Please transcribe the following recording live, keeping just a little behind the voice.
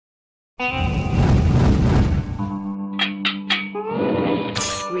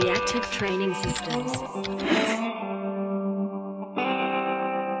Reactive training systems.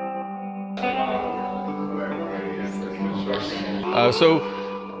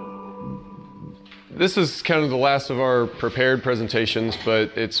 This is kind of the last of our prepared presentations,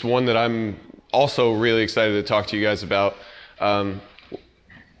 but it's one that I'm also really excited to talk to you guys about.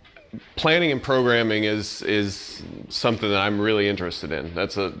 Planning and programming is something that I'm really interested in.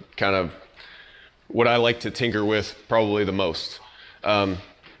 That's a kind of what I like to tinker with probably the most.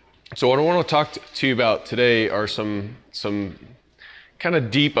 So what I want to talk to you about today are some kind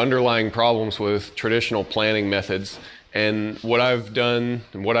of deep underlying problems with traditional planning methods, and what I've done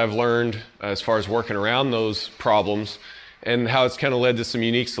and what I've learned as far as working around those problems, and how it's kind of led to some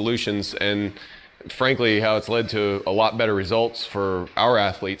unique solutions, and frankly how it's led to a lot better results for our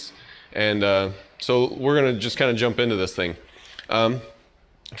athletes. And so we're going to just kind of jump into this thing.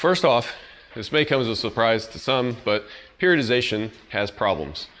 First off, this may come as a surprise to some, but periodization has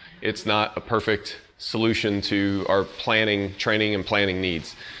problems. It's not a perfect solution to our planning, training, and planning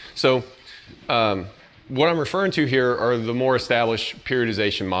needs. So what I'm referring to here are the more established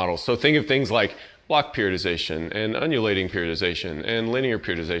periodization models. So think of things like block periodization and undulating periodization and linear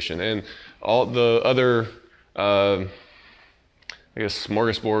periodization and all the other I guess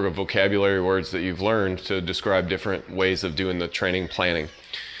smorgasbord of vocabulary words that you've learned to describe different ways of doing the training planning.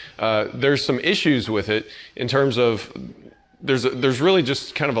 There's some issues with it in terms of there's really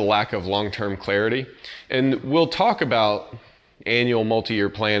just kind of a lack of long-term clarity. And we'll talk about annual multi-year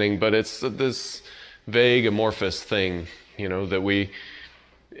planning, but it's this vague amorphous thing, you know, that we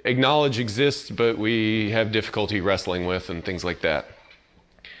acknowledge exists, but we have difficulty wrestling with and things like that.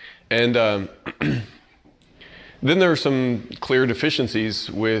 And then there are some clear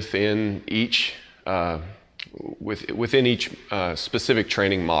deficiencies within each specific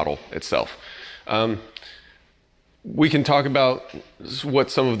training model itself. We can talk about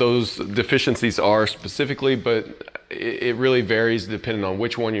what some of those deficiencies are specifically, but it really varies depending on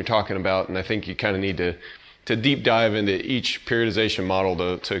which one you're talking about, and I think you kind of need to deep dive into each periodization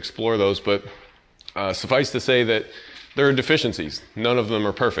model to explore those. But suffice to say that there are deficiencies. None of them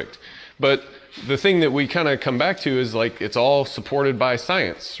are perfect. But the thing that we kind of come back to is like it's all supported by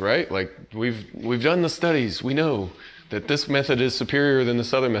science, right? Like we've done the studies. We know that this method is superior than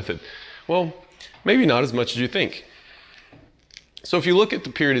this other method. Well, maybe not as much as you think. So if you look at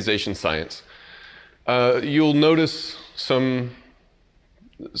the periodization science, you'll notice some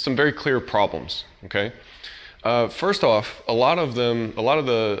very clear problems. Okay. First off, a lot of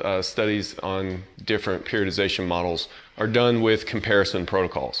the studies on different periodization models are done with comparison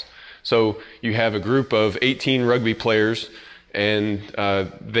protocols. So you have a group of 18 rugby players, and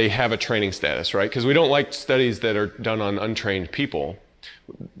they have a training status, right? Because we don't like studies that are done on untrained people.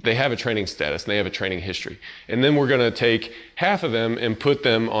 They have a training status, and they have a training history. And then we're going to take half of them and put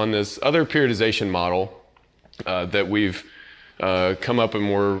them on this other periodization model that we've come up,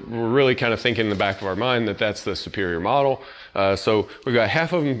 and we're really kind of thinking in the back of our mind that that's the superior model. So we've got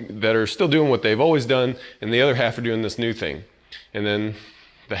half of them that are still doing what they've always done, and the other half are doing this new thing. And then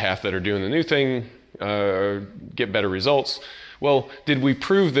the half that are doing the new thing get better results. Well, did we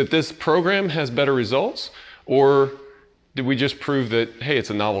prove that this program has better results, or did we just prove that, hey, it's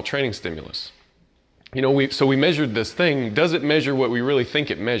a novel training stimulus? You know, so we measured this thing. Does it measure what we really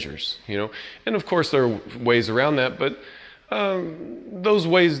think it measures? You know, and of course there are ways around that, but those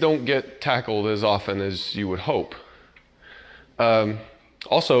ways don't get tackled as often as you would hope.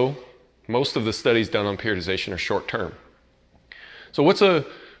 Also, most of the studies done on periodization are short-term. So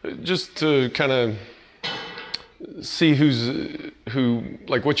just to kind of see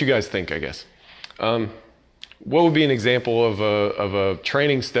like what you guys think, I guess. What would be an example of a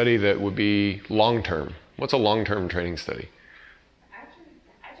training study that would be long-term? What's a long-term training study? Actually,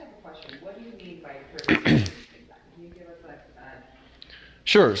 I have a question. What do you mean by periodization? Can you give us that?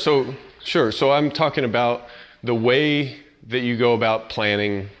 Sure. So I'm talking about the way that you go about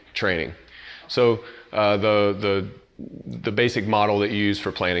planning training. So the basic model that you use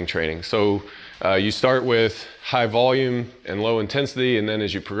for planning training. So you start with high volume and low intensity, and then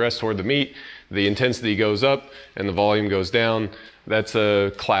as you progress toward the meet, the intensity goes up and the volume goes down. That's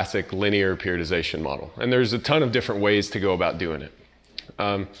a classic linear periodization model. And there's a ton of different ways to go about doing it.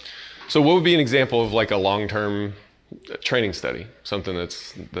 So what would be an example of like a long-term training study? Something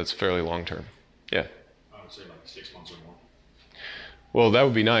that's fairly long-term. Yeah. I would say like 6 months or more. Well, that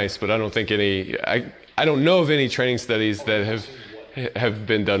would be nice, but I don't think I don't know of any training studies that have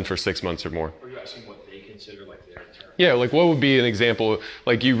been done for 6 months or more. Are you asking what they consider like their term? Yeah, like what would be an example?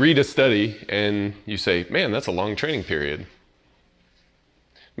 Like you read a study and you say, man, that's a long training period.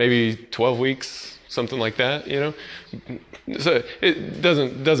 Maybe 12 weeks, something like that, you know? So it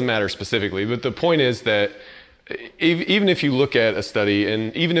doesn't matter specifically, but the point is that even if you look at a study,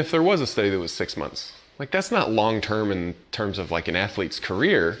 and even if there was a study that was 6 months, like that's not long-term in terms of like an athlete's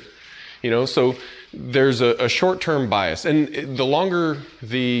career, you know? So there's a short-term bias, and the longer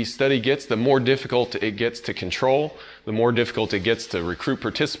the study gets, the more difficult it gets to control, the more difficult it gets to recruit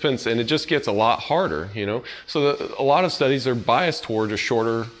participants, and it just gets a lot harder, you know? So a lot of studies are biased toward a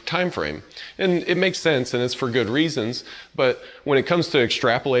shorter time frame, and it makes sense, and it's for good reasons, but when it comes to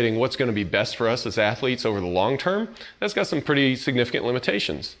extrapolating what's going to be best for us as athletes over the long term, that's got some pretty significant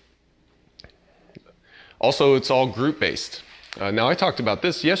limitations. Also, it's all group-based. Now, I talked about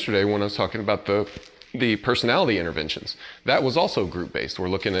this yesterday when I was talking about the personality interventions. That was also group-based. We're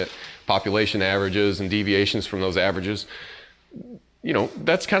looking at population averages and deviations from those averages. You know,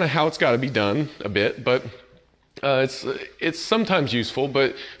 that's kind of how it's got to be done a bit, but it's sometimes useful,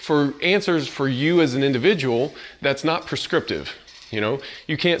 but for answers for you as an individual, that's not prescriptive. You know,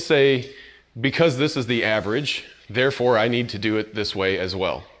 you can't say, because this is the average, therefore I need to do it this way as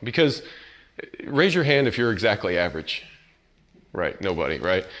well. Because, raise your hand if you're exactly average. Right, nobody,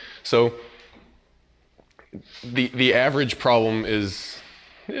 right? So the average problem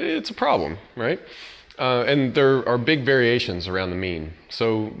it's a problem, right? And there are big variations around the mean.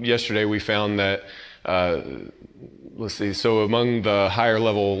 So yesterday we found that, let's see, so among the higher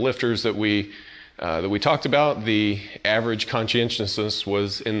level lifters that we talked about, the average conscientiousness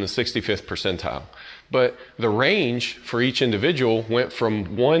was in the 65th percentile. But the range for each individual went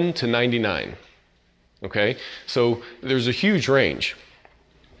from 1 to 99. Okay, so there's a huge range,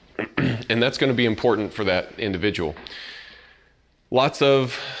 and that's going to be important for that individual. Lots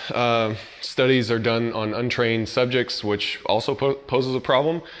of studies are done on untrained subjects, which also poses a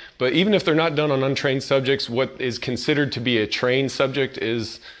problem. But even if they're not done on untrained subjects, what is considered to be a trained subject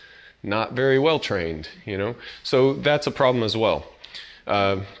is not very well trained, you know? So that's a problem as well.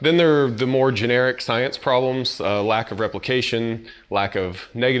 Then there are the more generic science problems, lack of replication, lack of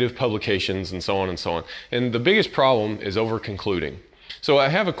negative publications, and so on and so on. And the biggest problem is over-concluding. So I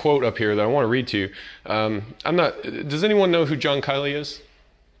have a quote up here that I want to read to you. Does anyone know who John Kiley is?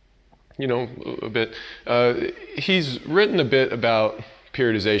 You know, a bit. He's written a bit about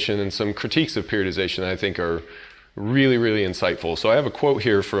periodization and some critiques of periodization that I think are really, really insightful. So I have a quote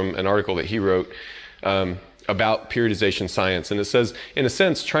here from an article that he wrote about periodization science, and it says, in a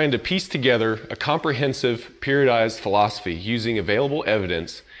sense, trying to piece together a comprehensive periodized philosophy using available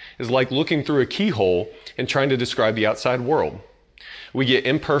evidence is like looking through a keyhole and trying to describe the outside world. We get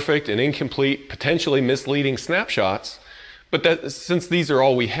imperfect and incomplete, potentially misleading snapshots, but since these are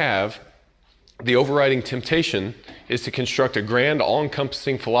all we have, the overriding temptation is to construct a grand,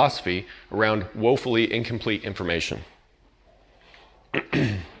 all-encompassing philosophy around woefully incomplete information.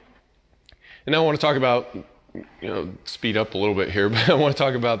 And now I want to talk about, you know, speed up a little bit here, but I want to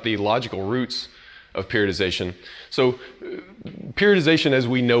talk about the logical roots of periodization. So periodization as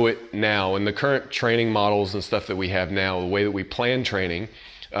we know it now, and the current training models and stuff that we have now, the way that we plan training,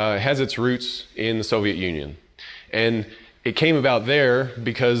 has its roots in the Soviet Union. And it came about there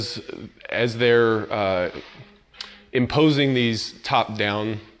because as they're imposing these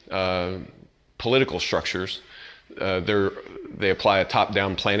top-down political structures, they apply a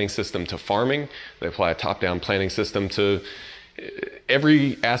top-down planning system to farming. They apply a top-down planning system to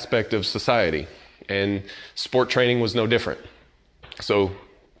every aspect of society. And sport training was no different. So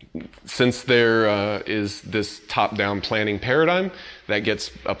since there is this top-down planning paradigm that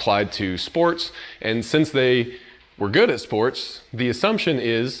gets applied to sports, and since they were good at sports, the assumption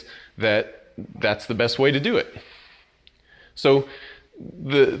is that that's the best way to do it. So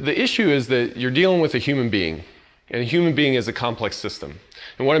the issue is that you're dealing with a human being, and a human being is a complex system.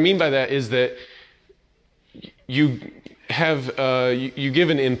 And what I mean by that is that you have you give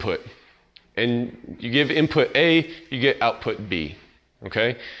an input, and you give input A, you get output B,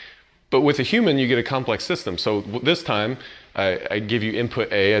 okay? But with a human, you get a complex system. So this time, I give you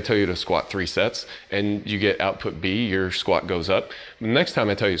input A, I tell you to squat 3 sets, and you get output B, your squat goes up. The next time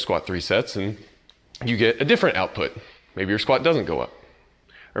I tell you to squat 3 sets, and you get a different output. Maybe your squat doesn't go up,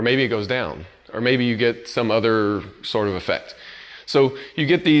 or maybe it goes down, or maybe you get some other sort of effect. So you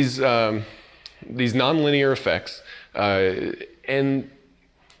get these nonlinear effects, and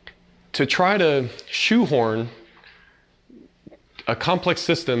to try to shoehorn a complex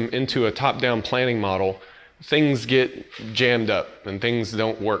system into a top-down planning model, things get jammed up and things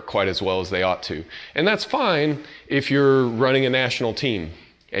don't work quite as well as they ought to. And that's fine if you're running a national team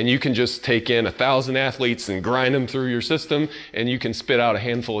and you can just take in 1,000 athletes and grind them through your system, and you can spit out a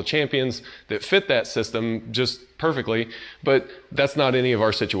handful of champions that fit that system just perfectly, but that's not any of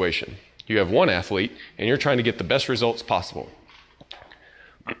our situation. You have one athlete, and you're trying to get the best results possible.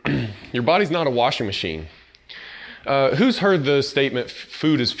 Your body's not a washing machine. Who's heard the statement,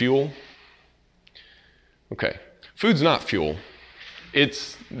 food is fuel? Okay, food's not fuel.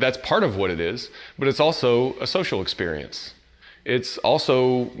 That's part of what it is, but it's also a social experience. It's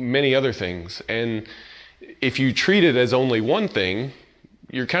also many other things. And if you treat it as only one thing,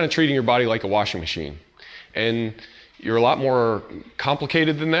 you're kind of treating your body like a washing machine. And you're a lot more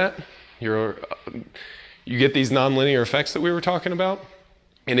complicated than that. You get these nonlinear effects that we were talking about.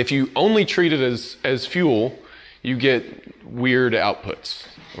 And if you only treat it as fuel, you get weird outputs.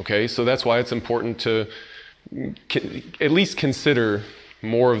 Okay, so that's why it's important to at least consider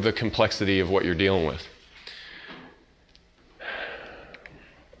more of the complexity of what you're dealing with.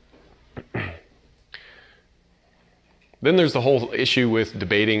 Then there's the whole issue with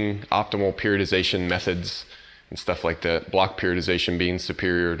debating optimal periodization methods and stuff like that. Block periodization being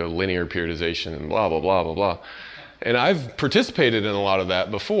superior to linear periodization and blah, blah, blah, blah, blah. And I've participated in a lot of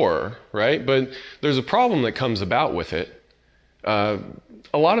that before, right? But there's a problem that comes about with it. A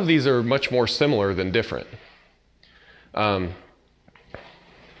lot of these are much more similar than different. So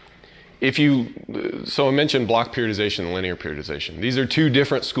I mentioned block periodization and linear periodization. These are two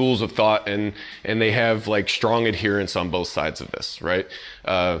different schools of thought, and they have like strong adherence on both sides of this, right?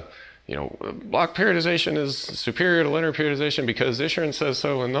 Block periodization is superior to linear periodization because Isherin says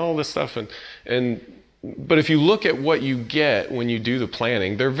so, and all this stuff. But if you look at what you get when you do the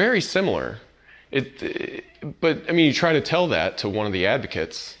planning, they're very similar. But I mean, you try to tell that to one of the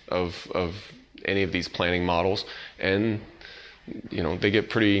advocates of any of these planning models, and they get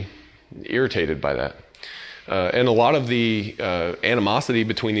pretty irritated by that. And a lot of the animosity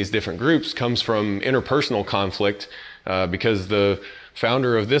between these different groups comes from interpersonal conflict because the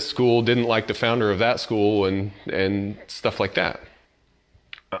founder of this school didn't like the founder of that school and stuff like that.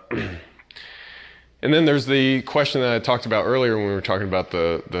 And then there's the question that I talked about earlier when we were talking about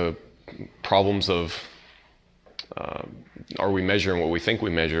the problems of are we measuring what we think we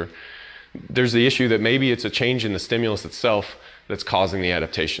measure? There's the issue that maybe it's a change in the stimulus itself that's causing the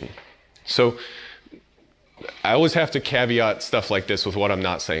adaptation. So I always have to caveat stuff like this with what I'm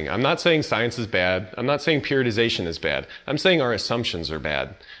not saying. I'm not saying science is bad. I'm not saying periodization is bad. I'm saying our assumptions are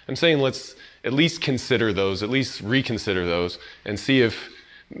bad. I'm saying let's at least consider those, at least reconsider those, and see if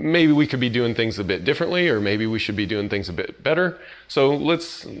maybe we could be doing things a bit differently, or maybe we should be doing things a bit better. So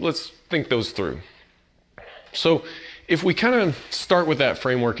let's think those through. So if we kind of start with that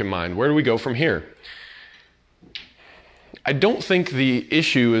framework in mind, where do we go from here? I don't think the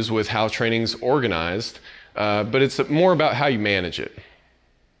issue is with how training's organized, but it's more about how you manage it.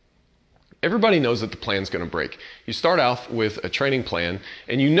 Everybody knows that the plan's going to break. You start off with a training plan,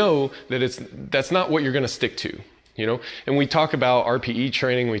 and you know that that's not what you're going to stick to. And we talk about RPE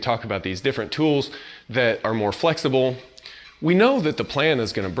training, we talk about these different tools that are more flexible. We know that the plan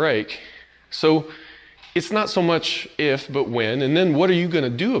is going to break, so it's not so much if, but when, and then what are you going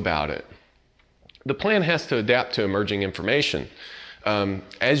to do about it? The plan has to adapt to emerging information.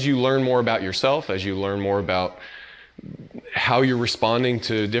 As you learn more about yourself, as you learn more about how you're responding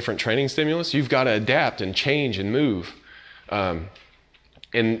to different training stimulus, you've got to adapt and change and move.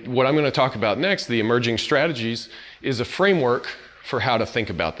 And what I'm going to talk about next, the emerging strategies, is a framework for how to think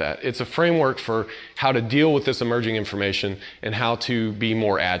about that. It's a framework for how to deal with this emerging information and how to be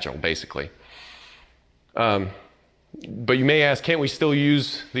more agile, basically. But you may ask, can't we still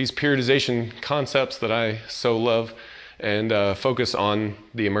use these periodization concepts that I so love and focus on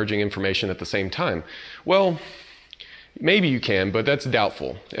the emerging information at the same time? Well, maybe you can, but that's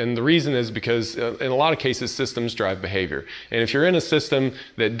doubtful. And the reason is because in a lot of cases, systems drive behavior. And if you're in a system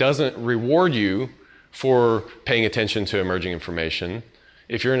that doesn't reward you for paying attention to emerging information,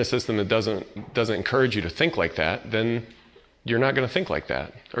 if you're in a system that doesn't encourage you to think like that, then you're not going to think like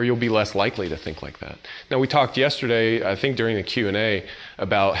that, or you'll be less likely to think like that. Now, we talked yesterday, I think during the Q&A,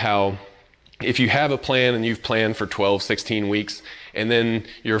 about how if you have a plan and you've planned for 12, 16 weeks, and then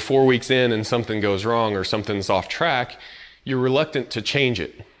you're 4 weeks in and something goes wrong or something's off track, you're reluctant to change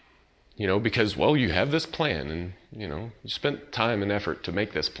it, because, well, you have this plan and, you spent time and effort to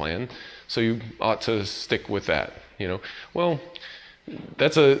make this plan, so you ought to stick with that, Well,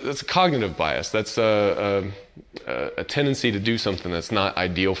 that's a cognitive bias. That's a tendency to do something that's not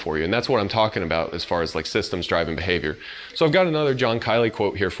ideal for you. And that's what I'm talking about as far as like systems driving behavior. So I've got another John Kiley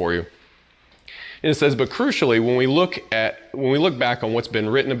quote here for you. And it says, but crucially, when we look back on what's been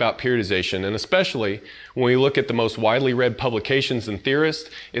written about periodization, and especially when we look at the most widely read publications and theorists,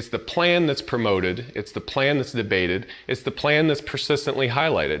 it's the plan that's promoted, it's the plan that's debated, it's the plan that's persistently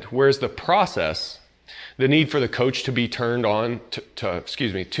highlighted, whereas the process the need for the coach to be tuned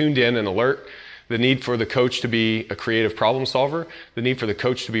in and alert, the need for the coach to be a creative problem solver, the need for the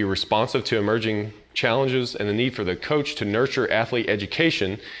coach to be responsive to emerging challenges, and the need for the coach to nurture athlete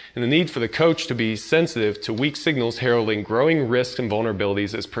education, and the need for the coach to be sensitive to weak signals heralding growing risks and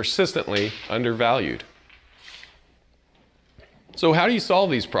vulnerabilities is persistently undervalued. So how do you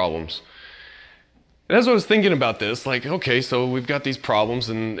solve these problems? And as I was thinking about this, like, okay, so we've got these problems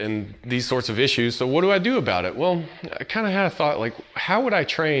and these sorts of issues, so what do I do about it? Well, I kind of had a thought, like, how would I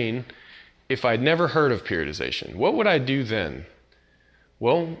train if I'd never heard of periodization? What would I do then?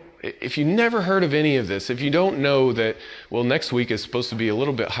 Well, if you never heard of any of this, if you don't know that, well, next week is supposed to be a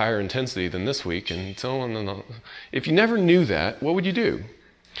little bit higher intensity than this week, and so on and on. If you never knew that, what would you do?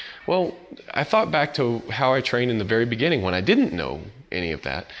 Well, I thought back to how I trained in the very beginning when I didn't know any of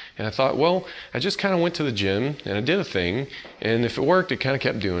that. And I thought, well, I just kind of went to the gym and I did a thing. And if it worked, I kind of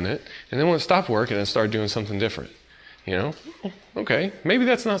kept doing it. And then when it stopped working, I started doing something different. You know, okay, maybe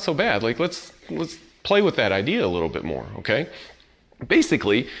that's not so bad. Like, let's play with that idea a little bit more, okay?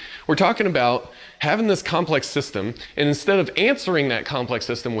 Basically, we're talking about having this complex system, and instead of answering that complex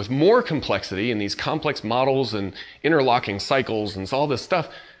system with more complexity and these complex models and interlocking cycles and all this stuff,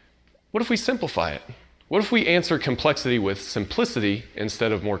 what if we simplify it? What if we answer complexity with simplicity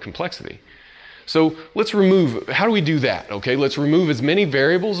instead of more complexity? So let's remove, how do we do that? Okay, let's remove as many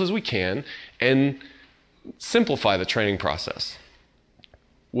variables as we can and simplify the training process.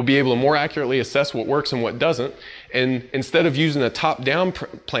 We'll be able to more accurately assess what works and what doesn't. And instead of using a top-down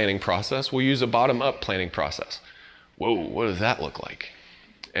planning process, we'll use a bottom-up planning process. Whoa, what does that look like?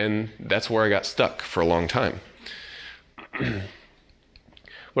 And that's where I got stuck for a long time.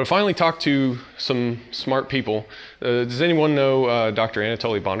 When I finally talked to some smart people, does anyone know Dr.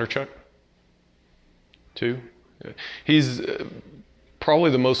 Anatoly Bondarchuk? He's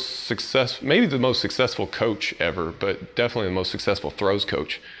probably the most maybe the most successful coach ever, but definitely the most successful throws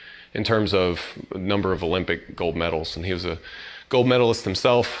coach in terms of number of Olympic gold medals. And he was a gold medalist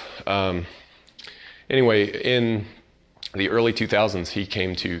himself. Anyway, in the early 2000s, he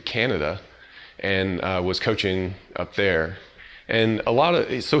came to Canada and was coaching up there. And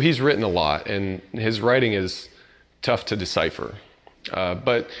so he's written a lot, and his writing is tough to decipher.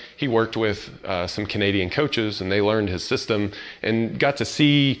 But he worked with some Canadian coaches, and they learned his system and got to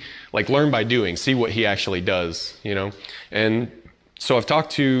see, like, learn by doing, see what he actually does, you know. And so I've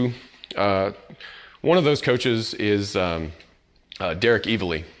talked to, one of those coaches is Derek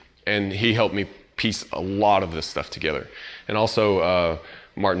Evely, and he helped me piece a lot of this stuff together. And also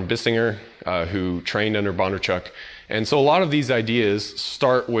Martin Bissinger, who trained under Bondarchuk. And so a lot of these ideas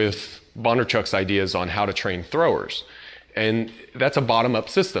start with Bondarchuk's ideas on how to train throwers. And that's a bottom-up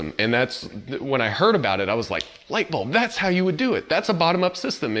system. And that's, when I heard about it, I was like, light bulb, that's how you would do it. That's a bottom-up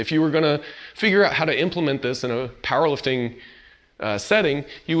system. If you were going to figure out how to implement this in a powerlifting setting,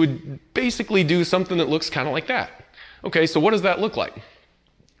 you would basically do something that looks kind of like that. Okay, so what does that look like?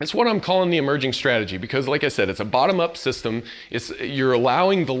 It's what I'm calling the emerging strategy, because like I said, it's a bottom-up system. You're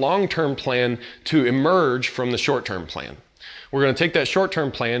allowing the long-term plan to emerge from the short-term plan. We're going to take that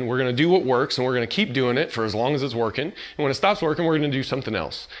short-term plan, we're going to do what works, and we're going to keep doing it for as long as it's working. And when it stops working, we're going to do something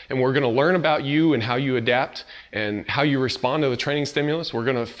else. And we're going to learn about you and how you adapt and how you respond to the training stimulus. We're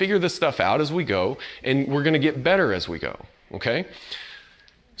going to figure this stuff out as we go, and we're going to get better as we go, okay?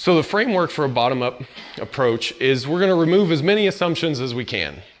 So the framework for a bottom-up approach is we're going to remove as many assumptions as we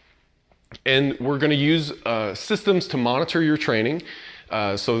can. And we're going to use systems to monitor your training.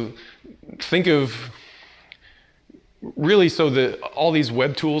 So think of really, so that all these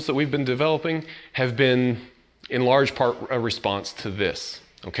web tools that we've been developing have been in large part a response to this.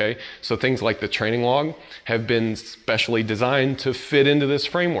 Okay, so things like the training log have been specially designed to fit into this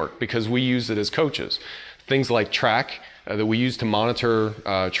framework because we use it as coaches. Things like Track that we use to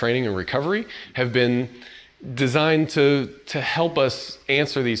monitor training and recovery have been designed to help us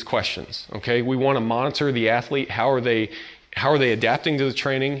answer these questions. Okay, we want to monitor the athlete. How are they adapting to the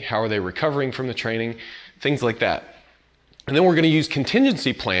training? How are they recovering from the training? Things like that. And then we're going to use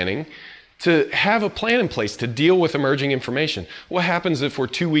contingency planning to have a plan in place to deal with emerging information. What happens if we're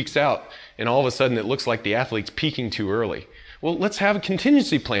 2 weeks out and all of a sudden it looks like the athlete's peaking too early? Well, let's have a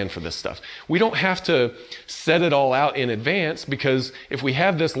contingency plan for this stuff. We don't have to set it all out in advance, because if we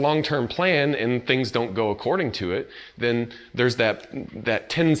have this long-term plan and things don't go according to it, then there's that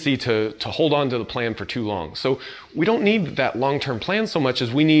tendency to hold on to the plan for too long. So we don't need that long-term plan so much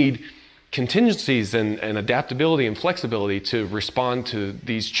as we need contingencies and adaptability and flexibility to respond to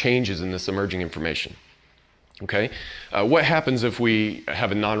these changes in this emerging information. Okay? What happens if we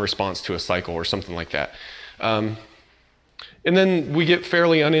have a non-response to a cycle or something like that? And then we get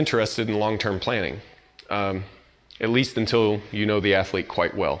fairly uninterested in long-term planning. at least until you know the athlete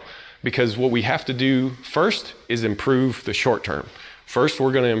quite well. Because what we have to do first is improve the short term. First,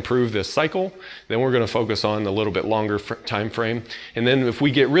 we're going to improve this cycle, then we're going to focus on a little bit longer time frame. And then if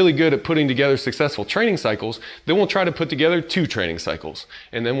we get really good at putting together successful training cycles, then we'll try to put together 2 training cycles.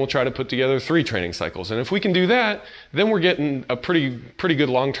 And then we'll try to put together 3 training cycles. And if we can do that, then we're getting a pretty good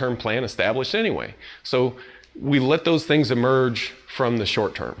long-term plan established anyway. So we let those things emerge from the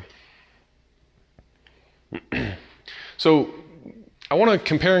short term. So I want to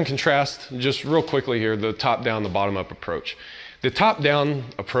compare and contrast just real quickly here the top-down, the bottom-up approach. The top-down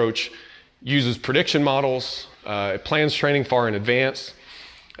approach uses prediction models, it plans training far in advance.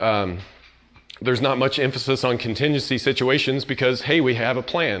 There's not much emphasis on contingency situations because, hey, we have a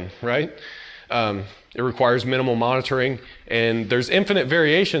plan, right? It requires minimal monitoring, and there's infinite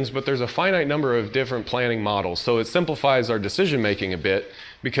variations, but there's a finite number of different planning models. So it simplifies our decision-making a bit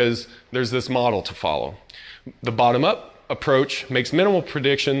because there's this model to follow. The bottom-up approach makes minimal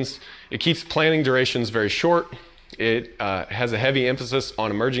predictions. It keeps planning durations very short. It has a heavy emphasis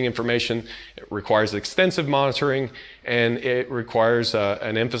on emerging information. It requires extensive monitoring, and it requires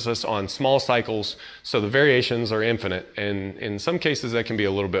an emphasis on small cycles, so the variations are infinite, and in some cases that can be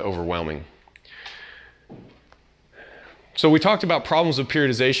a little bit overwhelming. So we talked about problems of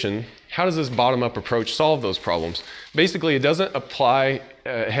periodization. How does this bottom-up approach solve those problems? Basically, it doesn't apply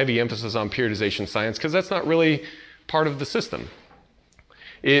a heavy emphasis on periodization science because that's not really part of the system.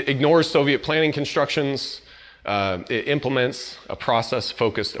 It ignores Soviet planning constructions. It implements a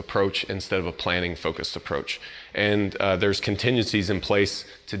process-focused approach instead of a planning-focused approach. And there's contingencies in place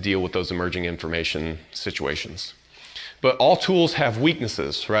to deal with those emerging information situations. But all tools have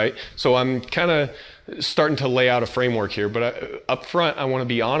weaknesses, right? So I'm kind of starting to lay out a framework here, but up front, I want to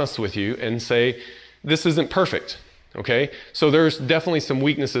be honest with you and say, this isn't perfect, okay? So there's definitely some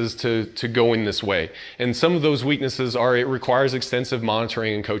weaknesses to going this way. And some of those weaknesses are it requires extensive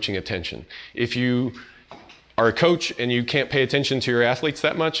monitoring and coaching attention. If you are a coach and you can't pay attention to your athletes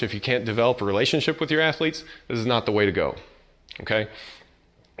that much, if you can't develop a relationship with your athletes, this is not the way to go, okay?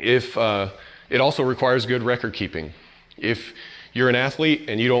 It also requires good record keeping. If you're an athlete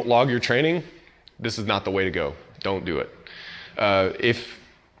and you don't log your training, this is not the way to go. Don't do it.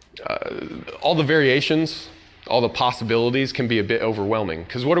 All the variations, all the possibilities can be a bit overwhelming,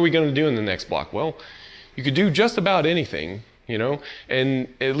 because what are we going to do in the next block? Well, you could do just about anything, you know, and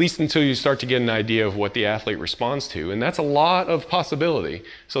at least until you start to get an idea of what the athlete responds to. And that's a lot of possibility.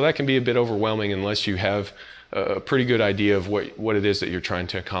 So that can be a bit overwhelming unless you have a pretty good idea of what it is that you're trying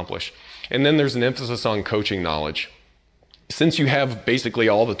to accomplish. And then there's an emphasis on coaching knowledge. Since you have basically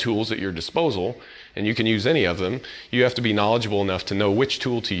all the tools at your disposal, and you can use any of them, you have to be knowledgeable enough to know which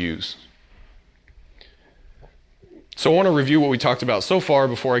tool to use. So I want to review what we talked about so far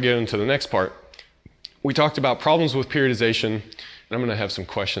before I get into the next part. We talked about problems with periodization, and I'm going to have some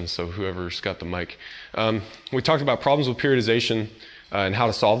questions, so whoever's got the mic. We talked about problems with periodization and how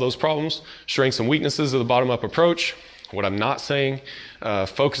to solve those problems, strengths and weaknesses of the bottom-up approach. What I'm not saying,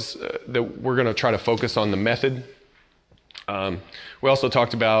 that we're going to try to focus on the method. We also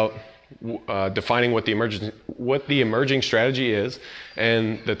talked about defining what the emerging strategy is,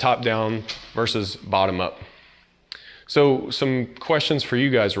 and the top-down versus bottom-up. So some questions for you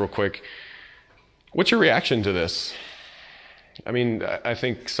guys real quick. What's your reaction to this? I mean, I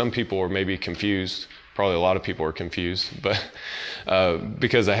think some people are maybe confused. Probably a lot of people are confused, but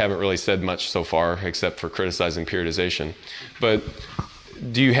because I haven't really said much so far except for criticizing periodization. But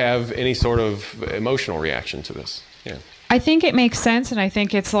do you have any sort of emotional reaction to this? Yeah. I think it makes sense, and I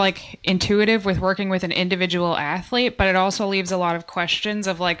think it's like intuitive with working with an individual athlete, but it also leaves a lot of questions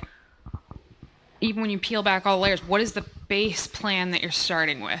of like, even when you peel back all the layers, what is the base plan that you're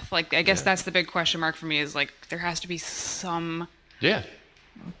starting with? Like, I guess that's the big question mark for me, is like, there has to be some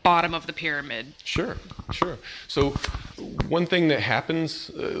bottom of the pyramid. Sure. So one thing that happens,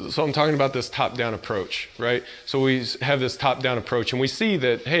 so I'm talking about this top-down approach, right? So we have this top-down approach, and we see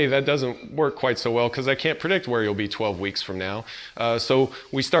that, hey, that doesn't work quite so well because I can't predict where you'll be 12 weeks from now. So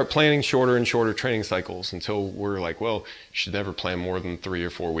we start planning shorter and shorter training cycles until we're like, well, you should never plan more than 3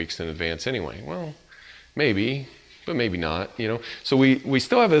 or 4 weeks in advance anyway. Well, maybe, but maybe not, you know? So we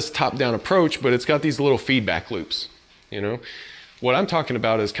still have this top-down approach, but it's got these little feedback loops, you know? What I'm talking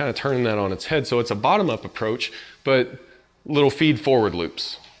about is kind of turning that on its head. So it's a bottom-up approach, but little feed-forward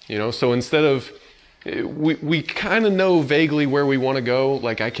loops. You know, so instead of, we kind of know vaguely where we want to go.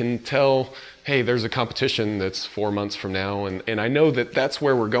 Like I can tell, hey, there's a competition that's 4 months from now, and I know that that's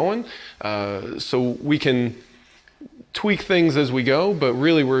where we're going. So we can tweak things as we go, but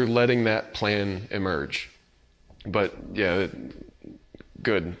really we're letting that plan emerge. But yeah,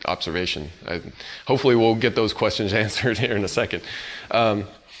 good observation. Hopefully we'll get those questions answered here in a second.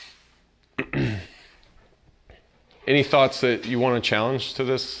 Any thoughts that you want to challenge to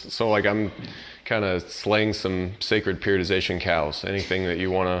this? So like I'm kind of slaying some sacred periodization cows. Anything that you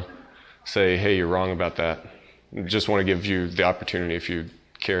want to say, hey, you're wrong about that? Just want to give you the opportunity, if you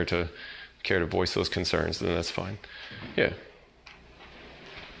care to voice those concerns, then that's fine. Yeah.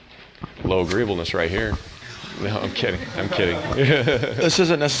 Low agreeableness right here. No, I'm kidding. I'm kidding. This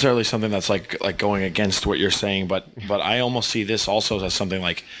isn't necessarily something that's like going against what you're saying, but I almost see this also as something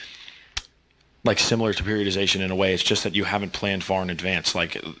like similar to periodization in a way. It's just that you haven't planned far in advance.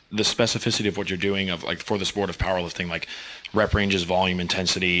 Like the specificity of what you're doing of like for the sport of powerlifting, like rep ranges, volume,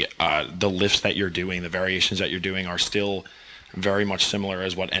 intensity, the lifts that you're doing, the variations that you're doing are still very much similar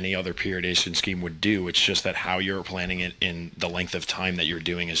as what any other periodization scheme would do. It's just that how you're planning it in the length of time that you're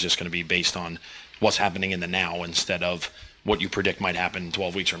doing is just going to be based on what's happening in the now instead of what you predict might happen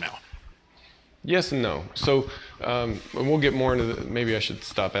 12 weeks from now. Yes and no. So we'll get more into maybe I should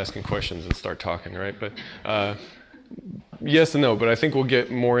stop asking questions and start talking, right? But yes and no, but I think we'll get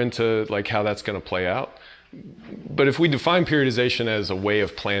more into like how that's going to play out. But if we define periodization as a way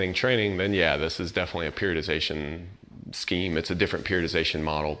of planning training, then yeah, this is definitely a periodization scheme. It's a different periodization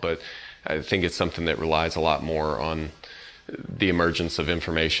model, but I think it's something that relies a lot more on the emergence of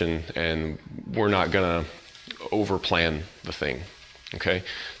information, and we're not going to over-plan the thing, okay?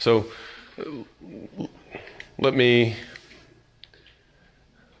 So let me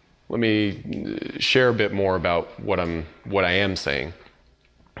share a bit more about what I am saying.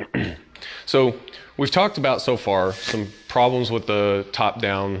 So we've talked about so far some problems with the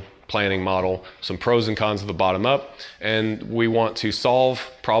top-down planning model, some pros and cons of the bottom-up, and we want to solve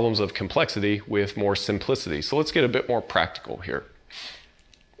problems of complexity with more simplicity. So let's get a bit more practical here.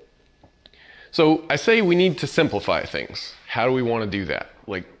 So I say we need to simplify things. How do we want to do that?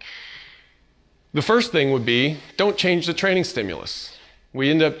 Like, the first thing would be, don't change the training stimulus. We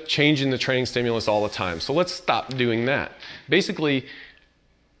end up changing the training stimulus all the time. So let's stop doing that. Basically,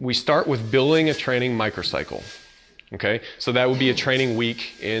 we start with building a training microcycle. Okay, so that would be a training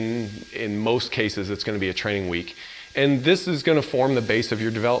week. In most cases, it's going to be a training week. And this is going to form the base of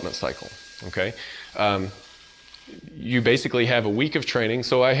your development cycle. Okay, you basically have a week of training.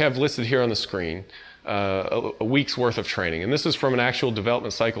 So I have listed here on the screen a week's worth of training. And this is from an actual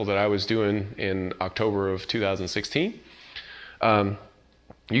development cycle that I was doing in October of 2016.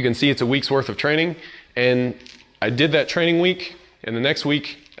 You can see it's a week's worth of training. And I did that training week, and the next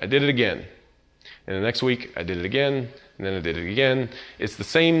week I did it again. And the next week I did it again, and then I did it again. It's the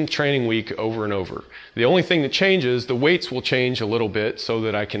same training week over and over. The only thing that changes, the weights will change a little bit so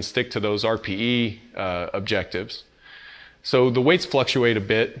that I can stick to those RPE objectives. So the weights fluctuate a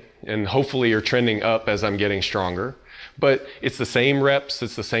bit, and hopefully are trending up as I'm getting stronger. But it's the same reps,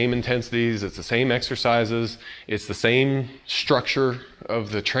 it's the same intensities, it's the same exercises, it's the same structure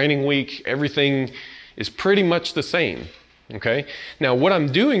of the training week. Everything is pretty much the same, okay? Now what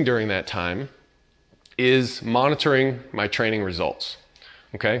I'm doing during that time is monitoring my training results,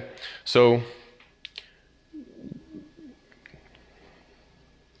 okay? So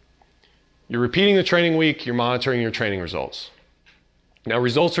you're repeating the training week, you're monitoring your training results. Now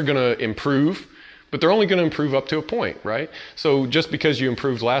results are gonna improve, but they're only gonna improve up to a point, right? So just because you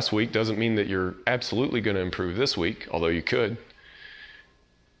improved last week doesn't mean that you're absolutely gonna improve this week, although you could.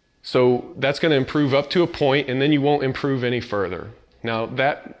 So that's gonna improve up to a point, and then you won't improve any further. Now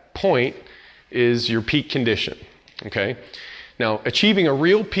that point is your peak condition, okay? Now, achieving a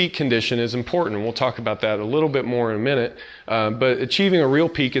real peak condition is important, and we'll talk about that a little bit more in a minute, but achieving a real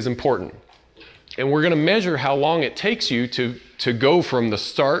peak is important. And we're gonna measure how long it takes you to go from the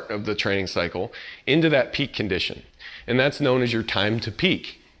start of the training cycle into that peak condition. And that's known as your time to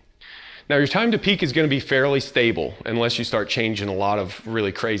peak. Now, your time to peak is gonna be fairly stable unless you start changing a lot of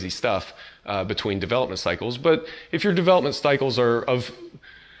really crazy stuff between development cycles. But if your development cycles are of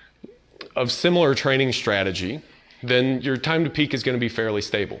similar training strategy, then your time to peak is going to be fairly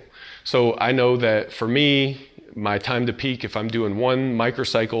stable. So I know that for me, my time to peak, if I'm doing one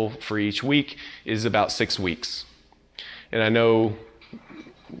microcycle for each week, is about 6 weeks. And I know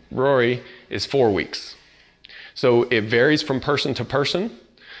Rory is 4 weeks. So it varies from person to person,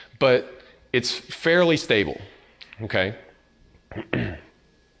 but it's fairly stable, okay?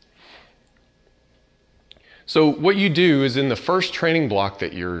 So what you do is in the first training block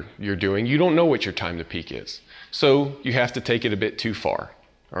that you're doing, you don't know what your time to peak is. So you have to take it a bit too far,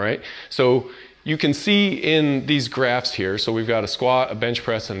 all right? So you can see in these graphs here, so we've got a squat, a bench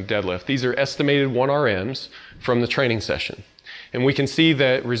press, and a deadlift. These are estimated 1 RMs from the training session. And we can see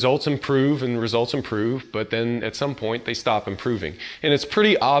that results improve, but then at some point they stop improving. And it's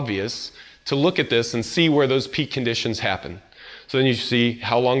pretty obvious to look at this and see where those peak conditions happen. So then you see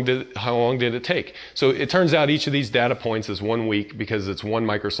how long did it take. So it turns out each of these data points is 1 week because it's 1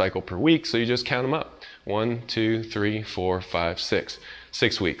 microcycle per week, so you just count them up. 1, 2, 3, 4, 5, 6.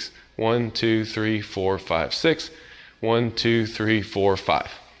 6 weeks. 1, 2, 3, 4, 5, 6. 1, 2, 3, 4,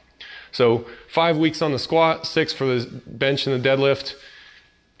 5. So 5 weeks on the squat, 6 for the bench and the deadlift.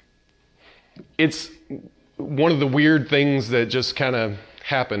 It's one of the weird things that just kind of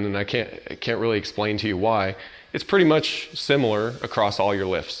happened, and I can't really explain to you why. It's pretty much similar across all your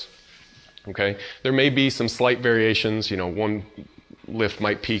lifts. Okay, there may be some slight variations. You know, one lift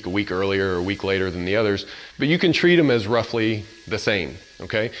might peak a week earlier or a week later than the others, but you can treat them as roughly the same.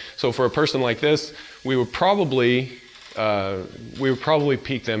 Okay, so for a person like this, we would probably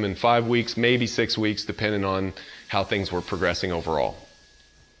peak them in 5 weeks, maybe 6 weeks, depending on how things were progressing overall.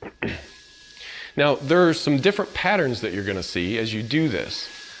 Now, there are some different patterns that you're going to see as you do this.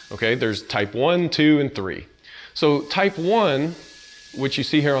 Okay, there's type 1, 2, and 3. So type 1, which you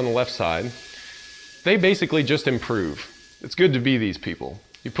see here on the left side, they basically just improve. It's good to be these people.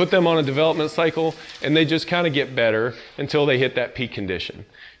 You put them on a development cycle and they just kind of get better until they hit that peak condition.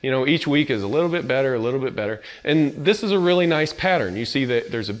 You know, each week is a little bit better, a little bit better. And this is a really nice pattern. You see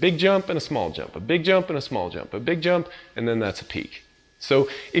that there's a big jump and a small jump, a big jump and a small jump, a big jump, and then that's a peak. So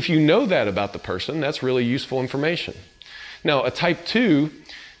if you know that about the person, that's really useful information. Now, a type 2,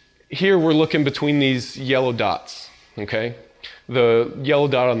 here we're looking between these yellow dots, okay? The yellow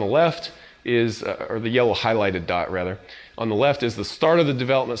dot on the left is, or the yellow highlighted dot rather, on the left is the start of the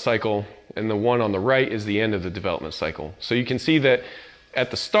development cycle, and the one on the right is the end of the development cycle. So you can see that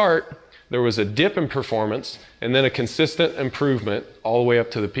at the start, there was a dip in performance, and then a consistent improvement all the way up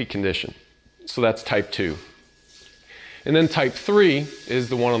to the peak condition. So that's type 2. And then type 3 is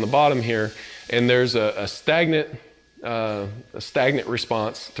the one on the bottom here, and there's a stagnant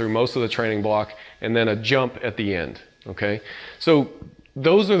response through most of the training block, and then a jump at the end, okay? So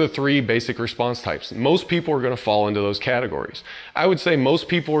those are the 3 basic response types. Most people are going to fall into those categories. I would say most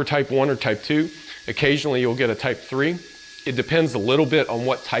people are type 1 or type 2. Occasionally you'll get a type 3. It depends a little bit on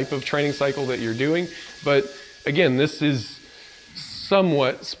what type of training cycle that you're doing, but again, this is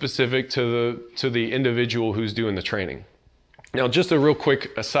somewhat specific to the individual who's doing the training. Now, just a real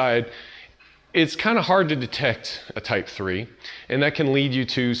quick aside, it's kind of hard to detect a type 3, and that can lead you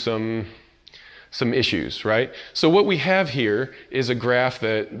to some issues, right? So what we have here is a graph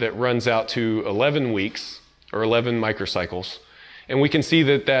that runs out to 11 weeks, or 11 microcycles, and we can see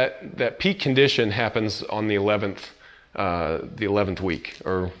that peak condition happens on the 11th week,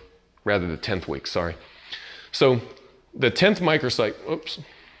 or rather the 10th week, sorry. So the 10th microcycle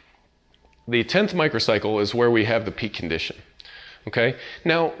is where we have the peak condition, okay?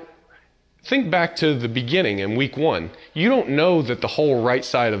 Now, think back to the beginning in week 1. You don't know that the whole right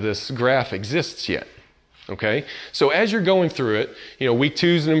side of this graph exists yet, okay? So as you're going through it, you know, week 2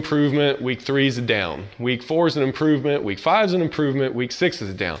 is an improvement, week 3 is a down, week 4 is an improvement, week 5 is an improvement, week 6 is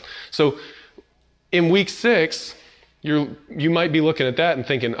a down. So in week 6, you might be looking at that and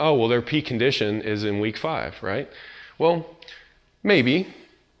thinking, oh, well, their peak condition is in week 5, right? Well, maybe.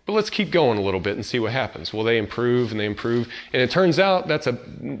 But let's keep going a little bit and see what happens. Well, they improve and they improve. And it turns out that's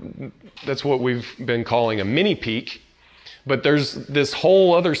what we've been calling a mini peak. But there's this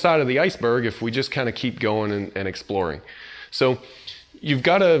whole other side of the iceberg if we just kind of keep going and exploring. So you've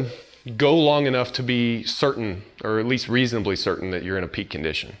got to go long enough to be certain, or at least reasonably certain, that you're in a peak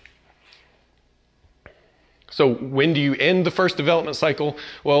condition. So when do you end the first development cycle?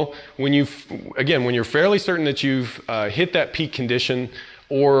 Well, when you're fairly certain that you've hit that peak condition,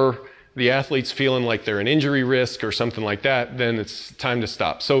 or the athlete's feeling like they're an injury risk or something like that, then it's time to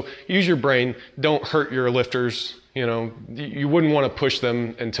stop. So use your brain. Don't hurt your lifters. You know, you wouldn't want to push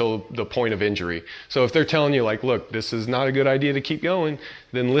them until the point of injury. So if they're telling you like, look, this is not a good idea to keep going,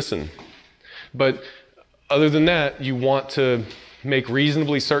 then listen. But other than that, you want to make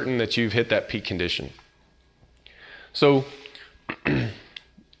reasonably certain that you've hit that peak condition. So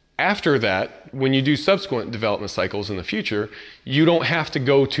after that, when you do subsequent development cycles in the future, you don't have to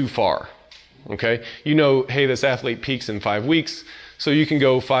go too far, okay? You know, hey, this athlete peaks in 5 weeks, so you can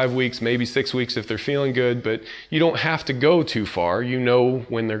go 5 weeks, maybe 6 weeks if they're feeling good, but you don't have to go too far. You know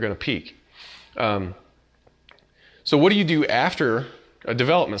when they're going to peak. So what do you do after a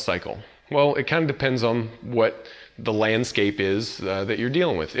development cycle? Well, it kind of depends on what the landscape is that you're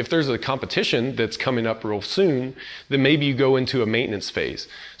dealing with. If there's a competition that's coming up real soon, then maybe you go into a maintenance phase.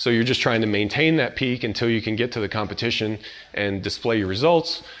 So you're just trying to maintain that peak until you can get to the competition and display your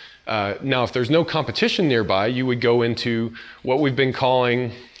results. Now, if there's no competition nearby, you would go into what we've been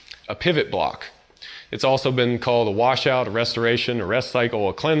calling a pivot block. It's also been called a washout, a restoration, a rest cycle,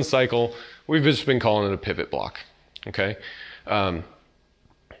 a cleanse cycle. We've just been calling it a pivot block, okay?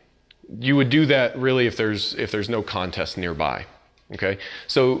 You would do that really if there's no contest nearby, okay?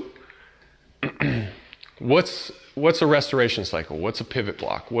 So what's a restoration cycle? What's a pivot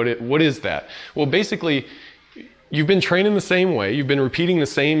block? What is that? Well, basically, you've been training the same way. You've been repeating the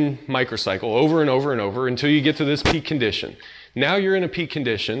same microcycle over and over and over until you get to this peak condition. Now you're in a peak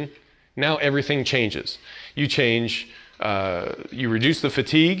condition. Now everything changes. You change, you reduce the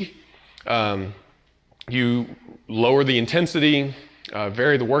fatigue, you lower the intensity,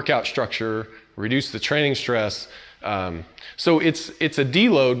 vary the workout structure, reduce the training stress. So it's a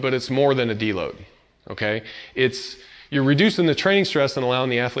deload, but it's more than a deload, okay? You're reducing the training stress and allowing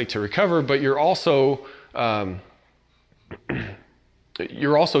the athlete to recover, but you're also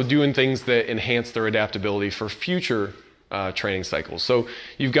doing things that enhance their adaptability for future training cycles. So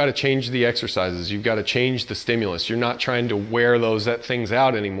you've got to change the exercises. You've got to change the stimulus. You're not trying to wear those things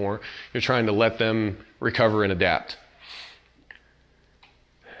out anymore. You're trying to let them recover and adapt.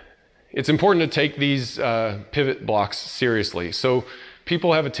 It's important to take these pivot blocks seriously. So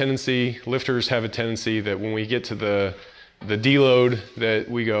people have a tendency, lifters have a tendency that when we get to the deload that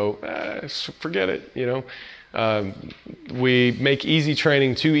we go, forget it, you know. We make easy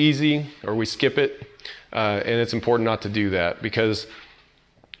training too easy, or we skip it. And it's important not to do that because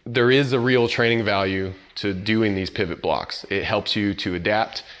there is a real training value to doing these pivot blocks. It helps you to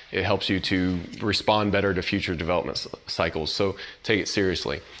adapt. It helps you to respond better to future development cycles. So take it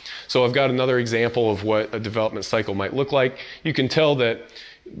seriously. So I've got another example of what a development cycle might look like. You can tell that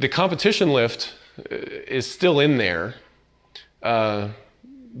the competition lift is still in there,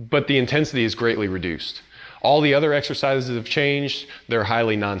 but the intensity is greatly reduced. All the other exercises have changed. They're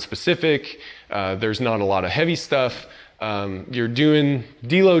highly non-specific. There's not a lot of heavy stuff. You're doing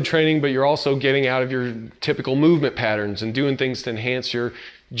deload training, but you're also getting out of your typical movement patterns and doing things to enhance your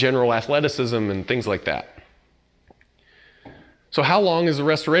general athleticism and things like that. So how long is a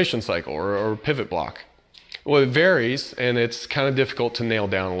restoration cycle or pivot block? Well, it varies, and it's kind of difficult to nail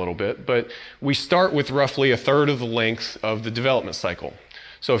down a little bit, but we start with roughly a third of the length of the development cycle.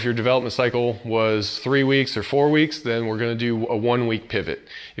 So if your development cycle was 3 weeks or 4 weeks, then we're going to do a 1 week pivot.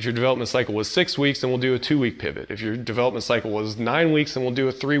 If your development cycle was 6 weeks, then we'll do a 2 week pivot. If your development cycle was 9 weeks, then we'll do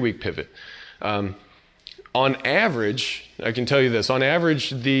a 3 week pivot. On average, I can tell you this, on average,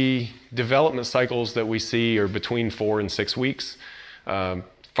 the development cycles that we see are between 4 and 6 weeks, 5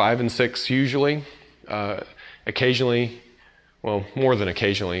 and 6 usually. Occasionally, well, more than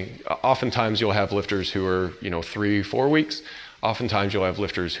occasionally, oftentimes you'll have lifters who are, 3, 4 weeks. Oftentimes you'll have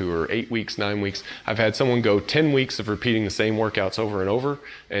lifters who are 8 weeks, 9 weeks. I've had someone go 10 weeks of repeating the same workouts over and over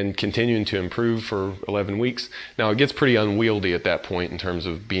and continuing to improve for 11 weeks. Now it gets pretty unwieldy at that point in terms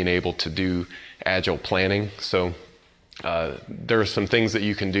of being able to do agile planning. So there are some things that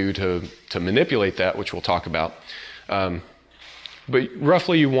you can do to manipulate that, which we'll talk about. But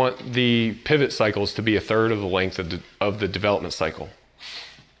roughly you want the pivot cycles to be a third of the length of the development cycle.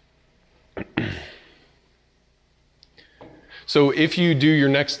 So if you do your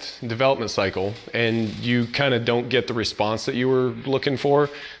next development cycle and you kind of don't get the response that you were looking for,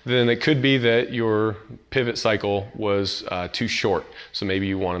 then it could be that your pivot cycle was too short. So maybe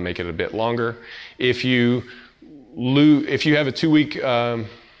you want to make it a bit longer. If you have a 2 week,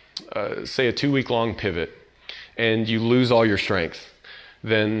 say a 2 week long pivot, and you lose all your strength,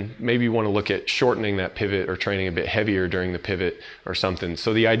 then maybe you want to look at shortening that pivot or training a bit heavier during the pivot or something.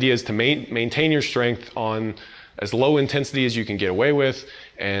 So the idea is to maintain your strength on as low intensity as you can get away with,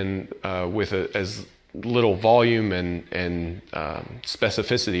 and with as little volume and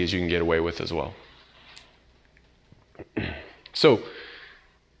specificity as you can get away with as well. So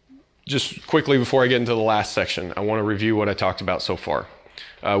just quickly before I get into the last section, I want to review what I talked about so far.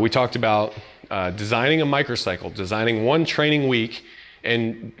 We talked about designing a microcycle, designing one training week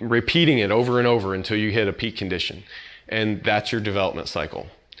and repeating it over and over until you hit a peak condition. And that's your development cycle.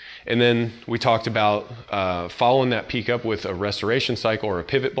 And then we talked about following that peak up with a restoration cycle or a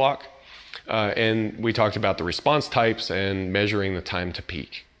pivot block. And we talked about the response types and measuring the time to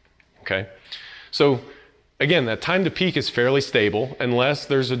peak. Okay? So again, that time to peak is fairly stable unless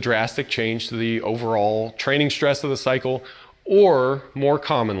there's a drastic change to the overall training stress of the cycle, or more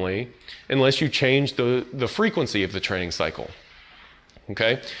commonly, unless you change the frequency of the training cycle.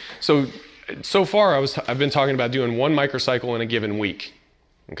 Okay? So far I've been talking about doing one microcycle in a given week.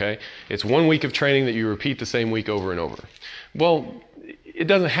 Okay? It's 1 week of training that you repeat the same week over and over. Well, it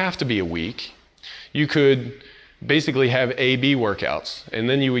doesn't have to be a week. You could basically have A-B workouts. And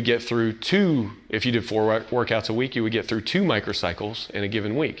then you would get through two, if you did 4 workouts a week, you would get through 2 microcycles in a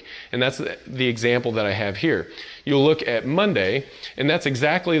given week. And that's the example that I have here. You'll look at Monday, and that's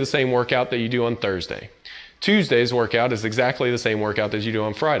exactly the same workout that you do on Thursday. Tuesday's workout is exactly the same workout that you do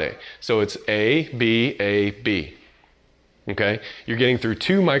on Friday. So it's A, B, A, B. Okay? You're getting through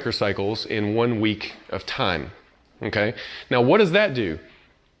 2 microcycles in 1 week of time. Okay? Now, what does that do?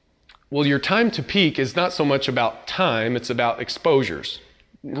 Well, your time to peak is not so much about time, it's about exposures,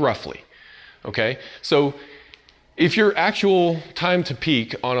 roughly. Okay? So if your actual time to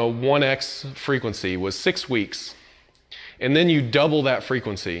peak on a 1x frequency was 6 weeks, and then you double that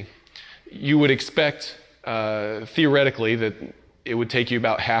frequency, you would expect theoretically that it would take you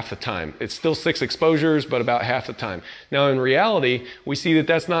about half the time. It's still 6 exposures, but about half the time. Now in reality, we see that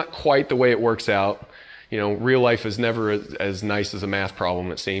that's not quite the way it works out. You know, real life is never as nice as a math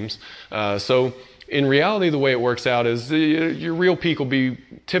problem, it seems. So in reality, the way it works out is your real peak will be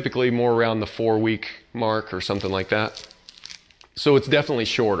typically more around the 4-week mark or something like that. So it's definitely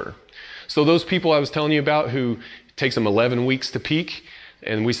shorter. So those people I was telling you about who it takes them 11 weeks to peak,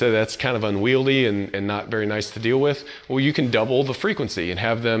 and we said that's kind of unwieldy and not very nice to deal with. Well, you can double the frequency and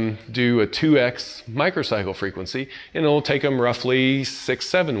have them do a 2x microcycle frequency, and it'll take them roughly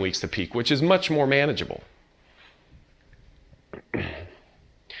 6-7 weeks to peak, which is much more manageable.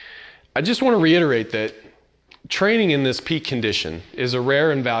 I just want to reiterate that training in this peak condition is a rare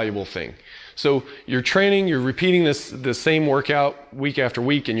and valuable thing. So you're training, you're repeating the same workout week after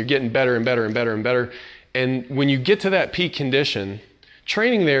week, and you're getting better and better and better and better. And when you get to that peak condition,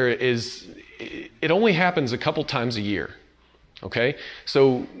 training there it only happens a couple times a year, okay?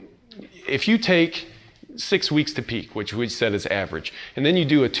 So if you take 6 weeks to peak, which we said is average, and then you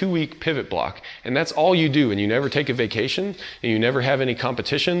do a 2-week pivot block, and that's all you do, and you never take a vacation, and you never have any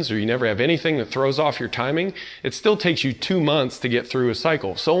competitions, or you never have anything that throws off your timing, it still takes you 2 months to get through a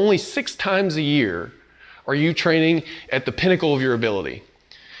cycle. So only 6 times a year are you training at the pinnacle of your ability.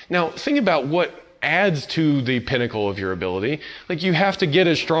 Now, think about what adds to the pinnacle of your ability. Like, you have to get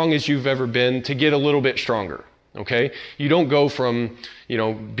as strong as you've ever been to get a little bit stronger, okay? You don't go from, you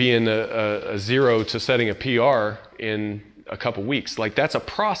know, being a 0 to setting a PR in a couple weeks. Like, that's a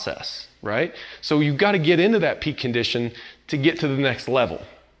process, right? So you've got to get into that peak condition to get to the next level,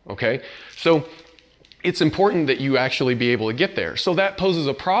 okay? So it's important that you actually be able to get there. So that poses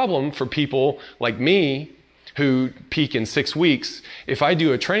a problem for people like me who peak in 6 weeks. If I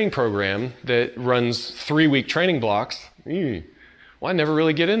do a training program that runs 3-week training blocks, well, I never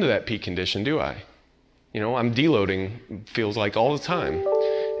really get into that peak condition, do I? You know, I'm deloading, feels like, all the time.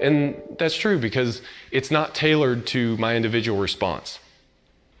 And that's true because it's not tailored to my individual response.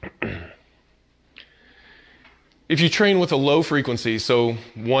 If you train with a low frequency, so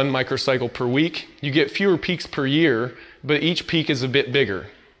 1 microcycle per week, you get fewer peaks per year, but each peak is a bit bigger.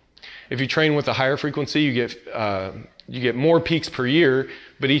 If you train with a higher frequency, you get more peaks per year,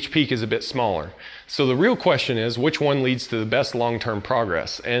 but each peak is a bit smaller. So the real question is, which one leads to the best long-term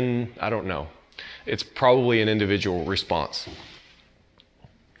progress? And I don't know. It's probably an individual response.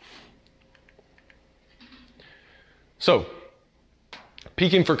 So,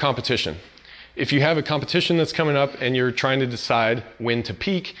 peaking for competition. If you have a competition that's coming up and you're trying to decide when to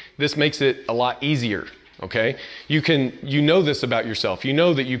peak, this makes it a lot easier. Okay, you know this about yourself. You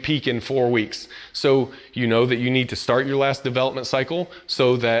know that you peak in 4 weeks. So you know that you need to start your last development cycle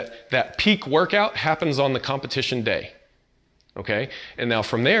so that that peak workout happens on the competition day. Okay, and now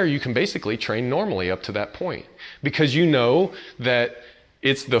from there you can basically train normally up to that point because you know that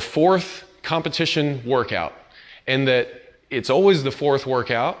it's the 4th competition workout and that it's always the 4th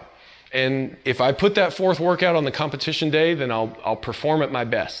workout. And if I put that 4th workout on the competition day, then I'll perform at my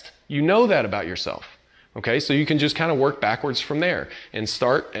best. You know that about yourself. Okay, so you can just kind of work backwards from there and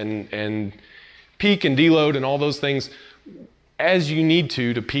start and peak and deload and all those things as you need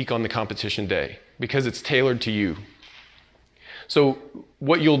to peak on the competition day because it's tailored to you. So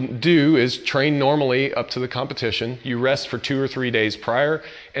what you'll do is train normally up to the competition. You rest for 2 or 3 days prior,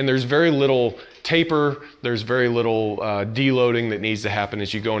 and there's very little taper, there's very little deloading that needs to happen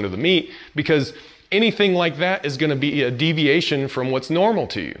as you go into the meet because anything like that is going to be a deviation from what's normal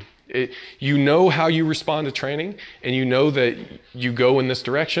to you. You know how you respond to training, and you know that you go in this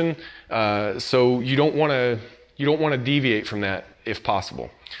direction. So you don't want to deviate from that if possible.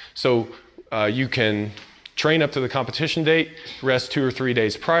 So you can train up to the competition date, rest 2 or 3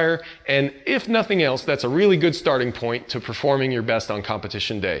 days prior, and if nothing else, that's a really good starting point to performing your best on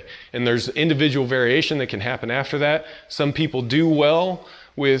competition day. And there's individual variation that can happen after that. Some people do well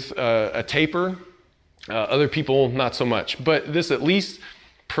with a taper, other people not so much. But this at least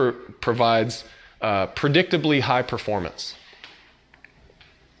provides predictably high performance.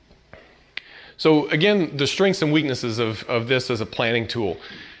 So again, the strengths and weaknesses of this as a planning tool.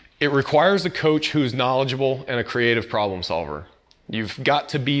 It requires a coach who's knowledgeable and a creative problem solver. You've got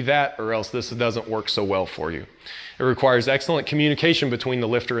to be that, or else this doesn't work so well for you. It requires excellent communication between the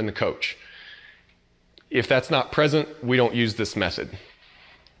lifter and the coach. If that's not present, we don't use this method.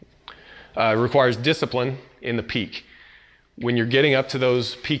 It requires discipline in the peak. When you're getting up to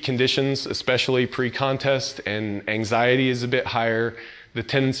those peak conditions, especially pre-contest, and anxiety is a bit higher, the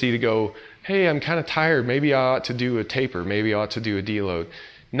tendency to go, hey, I'm kind of tired, maybe I ought to do a taper, maybe I ought to do a deload.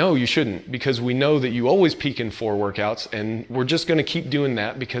 No, you shouldn't, because we know that you always peak in 4 workouts, and we're just going to keep doing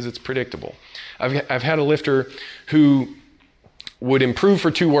that because it's predictable. I've had a lifter who would improve for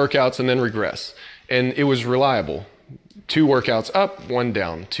 2 workouts and then regress, and it was reliable. 2 workouts up, 1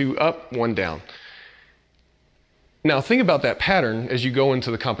 down, 2 up, 1 down. Now think about that pattern as you go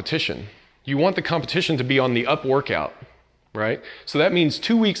into the competition. You want the competition to be on the up workout, right? So that means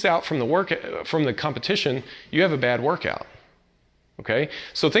 2 weeks out from the competition, you have a bad workout. Okay?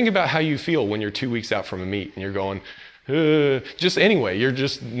 So think about how you feel when you're 2 weeks out from a meet and you're going, just anyway, you're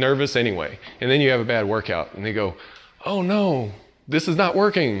just nervous anyway. And then you have a bad workout and they go, oh no, this is not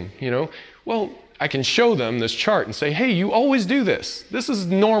working, you know? Well, I can show them this chart and say, hey, you always do this. This is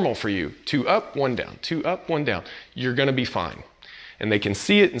normal for you. 2 up, 1 down, 2 up, 1 down. You're gonna be fine. And they can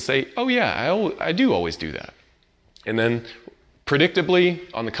see it and say, oh yeah, I do always do that. And then predictably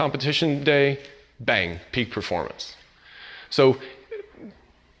on the competition day, bang, peak performance. So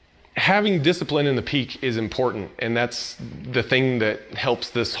having discipline in the peak is important, and that's the thing that helps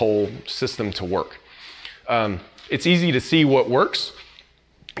this whole system to work. It's easy to see what works.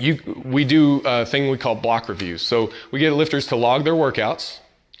 We do a thing we call block reviews. So we get lifters to log their workouts,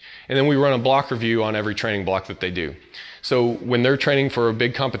 and then we run a block review on every training block that they do. So when they're training for a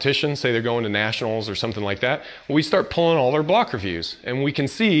big competition, say they're going to nationals or something like that, we start pulling all their block reviews, and we can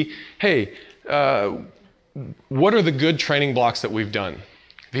see, hey, what are the good training blocks that we've done?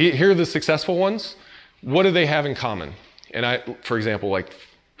 Here are the successful ones. What do they have in common? And for example, like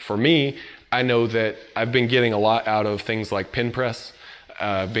for me, I know that I've been getting a lot out of things like pin press.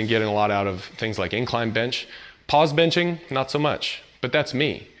 I've been getting a lot out of things like incline bench. Pause benching, not so much, but that's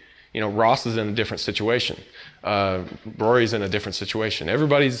me. You know, Ross is in a different situation. Rory's in a different situation.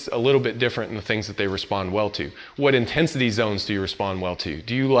 Everybody's a little bit different in the things that they respond well to. What intensity zones do you respond well to?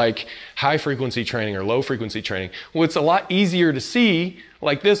 Do you like high frequency training or low frequency training? Well, it's a lot easier to see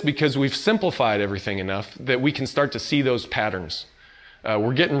like this because we've simplified everything enough that we can start to see those patterns.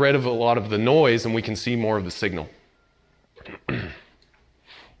 We're getting rid of a lot of the noise and we can see more of the signal. And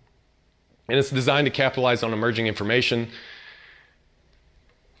it's designed to capitalize on emerging information.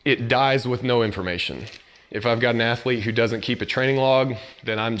 It dies with no information. If I've got an athlete who doesn't keep a training log,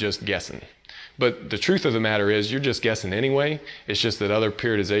 then I'm just guessing. But the truth of the matter is you're just guessing anyway. It's just that other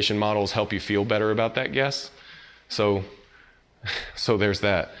periodization models help you feel better about that guess. So there's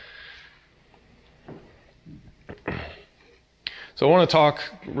that. So I want to talk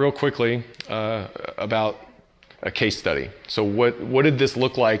real quickly about a case study. So what did this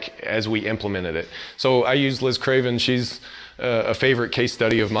look like as we implemented it? So I use Liz Craven. She's a favorite case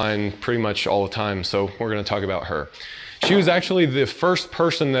study of mine pretty much all the time. So we're going to talk about her. She was actually the first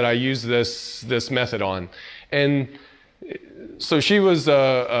person that I used this method on. And so she was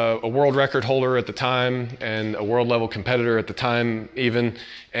a world record holder at the time and a world level competitor at the time even.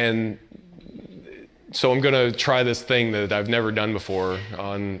 And so I'm going to try this thing that I've never done before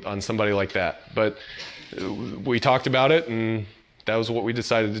on somebody like that. But we talked about it and that was what we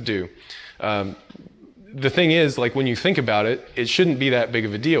decided to do. The thing is, like when you think about it, it shouldn't be that big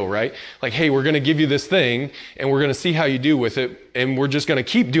of a deal, right? Like, hey, we're going to give you this thing and we're going to see how you do with it. And we're just going to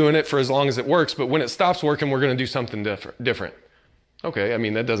keep doing it for as long as it works. But when it stops working, we're going to do something different. Okay, I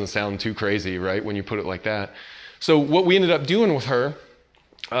mean, that doesn't sound too crazy, right? When you put it like that. So what we ended up doing with her,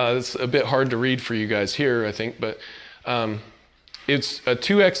 it's a bit hard to read for you guys here, I think, but it's a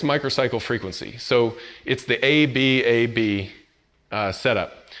 2x microcycle frequency. So it's the A-B-A-B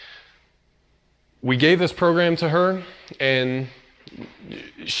setup. We gave this program to her, and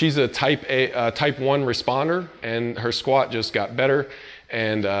she's a type 1 responder, and her squat just got better,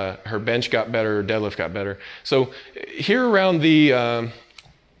 and her bench got better, her deadlift got better. So here around the, well,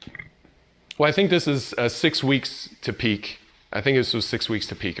 I think this is 6 weeks to peak. I think this was 6 weeks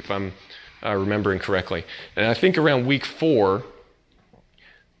to peak, if I'm remembering correctly. And I think around week 4,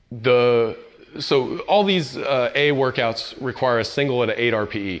 so all these A workouts require a single at an 8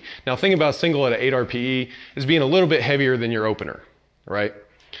 RPE. Now think about single at an 8 RPE as being a little bit heavier than your opener, right?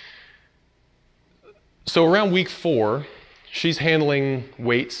 So around week 4, she's handling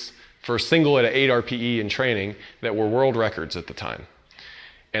weights for a single at an 8 RPE in training that were world records at the time.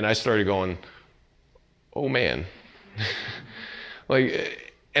 And I started going, oh man.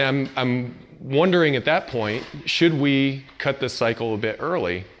 And I'm wondering at that point, should we cut this cycle a bit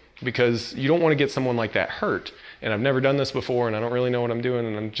early? Because you don't want to get someone like that hurt. And I've never done this before, and I don't really know what I'm doing,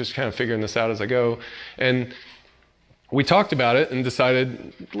 and I'm just kind of figuring this out as I go. And we talked about it and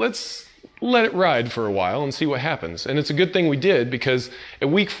decided, let's let it ride for a while and see what happens. And it's a good thing we did, because at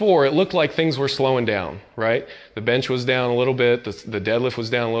week 4, it looked like things were slowing down, right? The bench was down a little bit, the deadlift was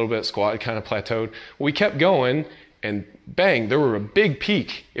down a little bit, squat kind of plateaued. We kept going, and bang, there were a big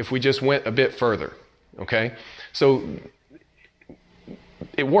peak if we just went a bit further, okay? So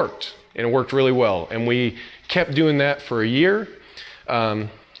it worked, and it worked really well. And we kept doing that for a year. And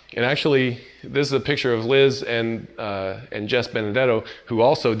actually, this is a picture of Liz and Jess Benedetto, who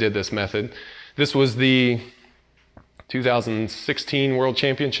also did this method. This was the 2016 World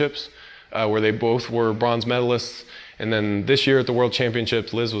Championships, where they both were bronze medalists. And then this year at the World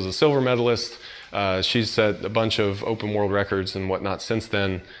Championships, Liz was a silver medalist. She's set a bunch of open world records and whatnot since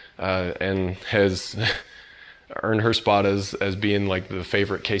then, and has earned her spot as being like the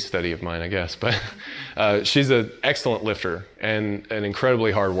favorite case study of mine, I guess. But she's an excellent lifter and an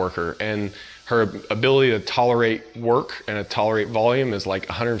incredibly hard worker. And her ability to tolerate work and to tolerate volume is like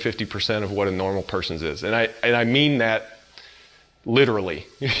 150% of what a normal person's is. And I mean that literally.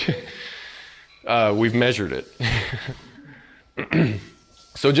 We've measured it.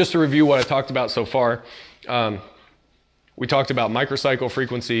 So just to review what I talked about so far, we talked about microcycle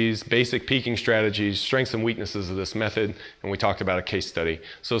frequencies, basic peaking strategies, strengths and weaknesses of this method, and we talked about a case study.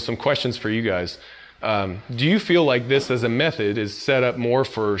 So some questions for you guys. Do you feel like this as a method is set up more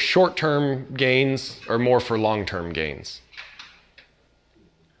for short-term gains or more for long-term gains?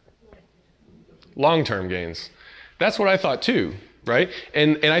 Long-term gains. That's what I thought too, right?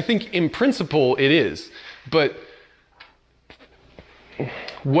 And I think in principle it is, but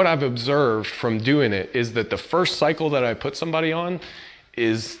what I've observed from doing it is that the first cycle that I put somebody on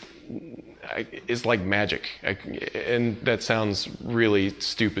is like magic. And that sounds really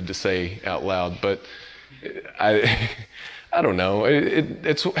stupid to say out loud, but I don't know.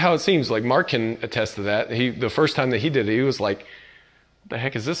 It's how it seems. Like Mark can attest to that. The first time that he did it, he was like, "What the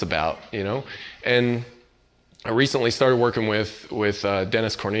heck is this about?" You know? And I recently started working with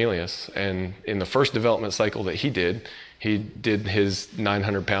Dennis Cornelius, and in the first development cycle that he did his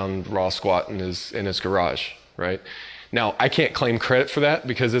 900-pound raw squat in his garage, right? Now, I can't claim credit for that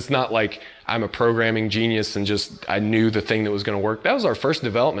because it's not like I'm a programming genius and just I knew the thing that was going to work. That was our first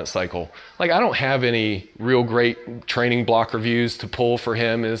development cycle. Like, I don't have any real great training block reviews to pull for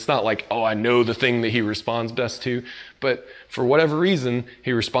him. And it's not like, oh, I know the thing that he responds best to. But for whatever reason,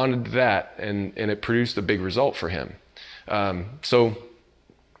 he responded to that, and it produced a big result for him. So,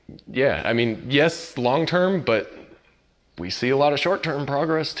 yeah, I mean, yes, long-term, but we see a lot of short-term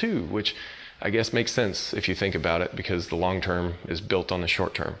progress too, which I guess makes sense if you think about it, because the long-term is built on the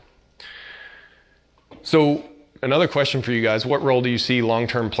short-term. So another question for you guys, what role do you see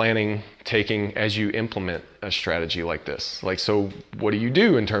long-term planning taking as you implement a strategy like this? Like, so what do you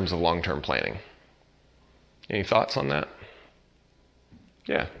do in terms of long-term planning? Any thoughts on that?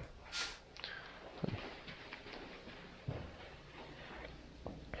 Yeah.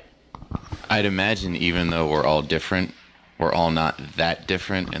 I'd imagine even though we're all different, we're all not that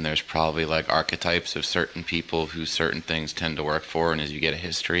different, and there's probably like archetypes of certain people who certain things tend to work for, and as you get a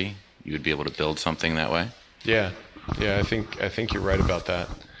history, you would be able to build something that way. Yeah, I think you're right about that.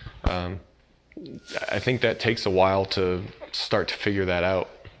 I think that takes a while to start to figure that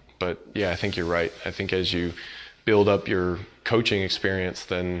out, but yeah, I think you're right. I think as you build up your coaching experience,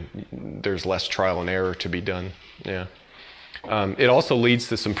 then there's less trial and error to be done. Yeah. It also leads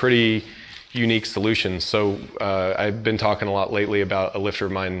to some pretty unique solutions. So I've been talking a lot lately about a lifter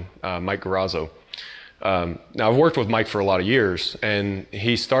of mine, Mike Garazzo. Now I've worked with Mike for a lot of years, and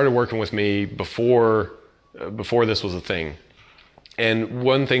he started working with me before this was a thing. And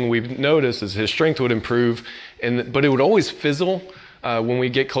one thing we've noticed is his strength would improve, but it would always fizzle when we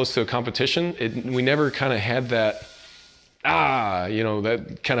get close to a competition. We never kind of had that,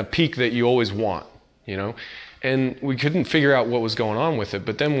 that kind of peak that you always want, And we couldn't figure out what was going on with it.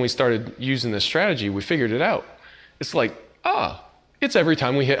 But then when we started using this strategy, we figured it out. It's like, it's every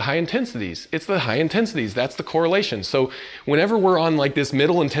time we hit high intensities. It's the high intensities. That's the correlation. So whenever we're on like this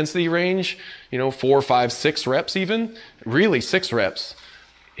middle intensity range, 4, 5, 6 reps even, really 6 reps,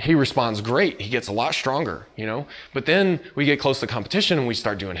 he responds great. He gets a lot stronger, But then we get close to competition and we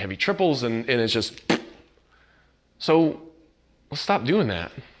start doing heavy triples and it's just, so let's stop doing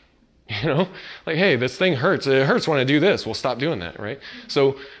that. You know, like, hey, this thing hurts. It hurts when I do this. We'll stop doing that, right?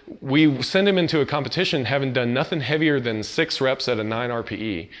 So we send him into a competition having done nothing heavier than 6 reps at a 9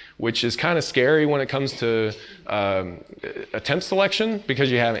 RPE, which is kind of scary when it comes to attempt selection because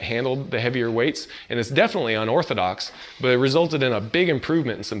you haven't handled the heavier weights. And it's definitely unorthodox, but it resulted in a big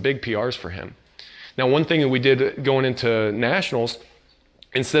improvement and some big PRs for him. Now, one thing that we did going into nationals,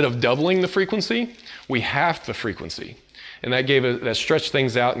 instead of doubling the frequency, we halved the frequency. And that stretched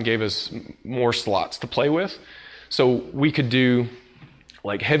things out and gave us more slots to play with. So we could do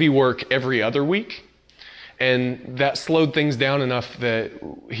like heavy work every other week. And that slowed things down enough that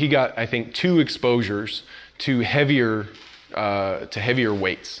he got, I think, 2 exposures to heavier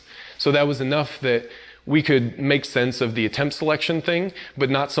weights. So that was enough that we could make sense of the attempt selection thing, but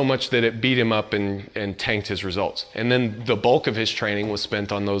not so much that it beat him up and tanked his results. And then the bulk of his training was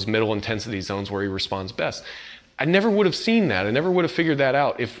spent on those middle intensity zones where he responds best. I never would have seen that. I never would have figured that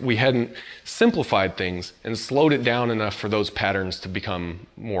out if we hadn't simplified things and slowed it down enough for those patterns to become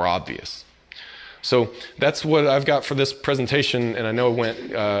more obvious. So that's what I've got for this presentation, and I know it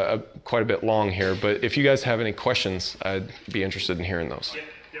went quite a bit long here, but if you guys have any questions, I'd be interested in hearing those.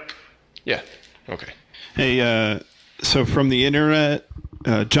 Yep. Yeah, okay. Hey, so from the internet,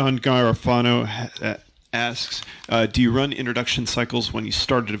 John Garofano asks, do you run introduction cycles when you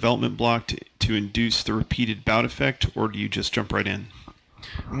start a development block to induce the repeated bout effect, or do you just jump right in?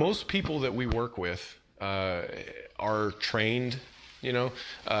 Most people that we work with are trained, you know.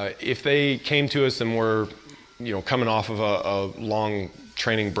 If they came to us and were, you know, coming off of a long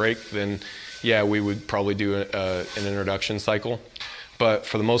training break, then yeah, we would probably do an introduction cycle. But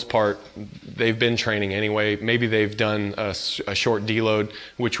for the most part, they've been training anyway. Maybe they've done a short deload,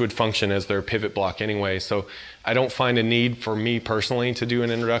 which would function as their pivot block anyway. So I don't find a need for me personally to do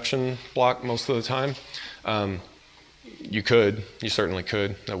an introduction block most of the time. You certainly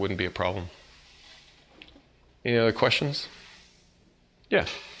could. That wouldn't be a problem. Any other questions? Yeah.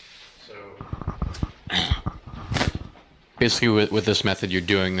 So basically with this method, you're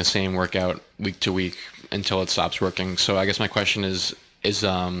doing the same workout week to week until it stops working. So I guess my question is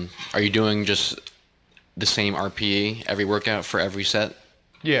are you doing just the same RPE every workout for every set?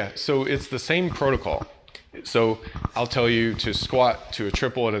 Yeah, so it's the same protocol. So I'll tell you to squat to a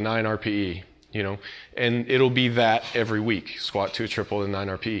triple at a 9 RPE, you know, and it'll be that every week, squat to a triple at a 9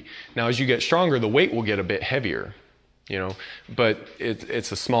 RPE. Now, as you get stronger, the weight will get a bit heavier, you know, but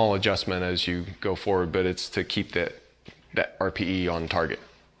it's a small adjustment as you go forward, but it's to keep that RPE on target.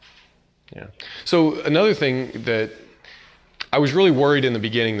 Yeah. So another thing that I was really worried in the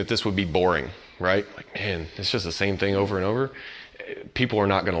beginning that this would be boring, right? Like, man, it's just the same thing over and over. People are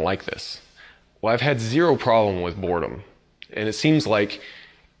not going to like this. Well, I've had zero problem with boredom. And it seems like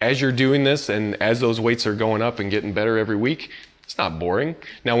as you're doing this and as those weights are going up and getting better every week, it's not boring.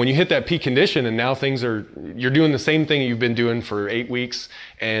 Now, when you hit that peak condition and now you're doing the same thing you've been doing for 8 weeks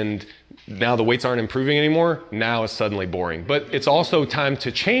and now the weights aren't improving anymore, now it's suddenly boring. But it's also time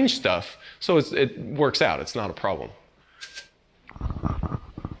to change stuff, so it works out. It's not a problem.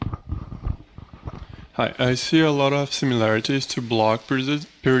 Hi, I see a lot of similarities to block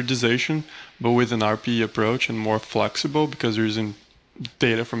periodization, but with an RPE approach and more flexible because you're using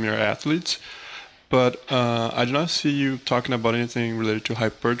data from your athletes. But I do not see you talking about anything related to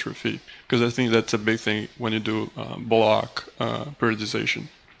hypertrophy, because I think that's a big thing when you do block periodization.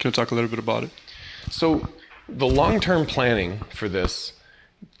 Can you talk a little bit about it? So the long-term planning for this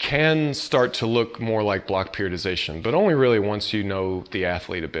can start to look more like block periodization, but only really once you know the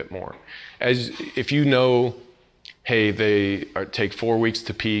athlete a bit more. As if you know, hey, they take 4 weeks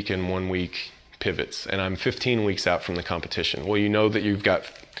to peak and 1 week pivots, and I'm 15 weeks out from the competition. Well, you know that you've got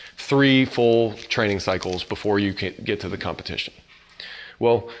 3 full training cycles before you can get to the competition.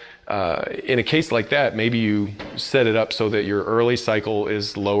 Well, in a case like that, maybe you set it up so that your early cycle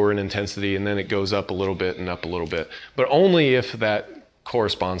is lower in intensity and then it goes up a little bit and up a little bit, but only if that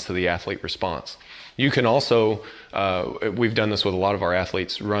corresponds to the athlete response. You can also, we've done this with a lot of our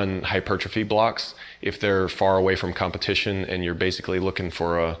athletes, run hypertrophy blocks if they're far away from competition and you're basically looking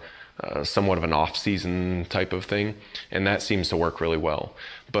for a somewhat of an off-season type of thing, and that seems to work really well.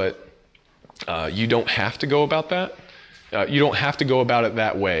 But you don't have to go about that. You don't have to go about it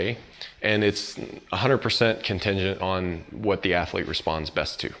that way, and it's 100% contingent on what the athlete responds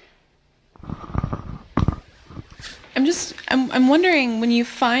best to. I'm wondering, when you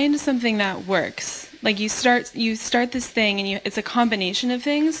find something that works, like you start this thing and it's a combination of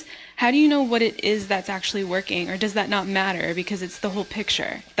things, how do you know what it is that's actually working, or does that not matter because it's the whole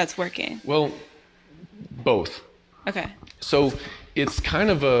picture that's working? Well, both. Okay. So it's kind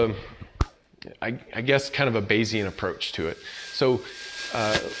of I guess kind of a Bayesian approach to it. So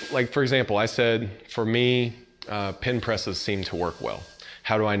like for example, I said for me, pin presses seem to work well.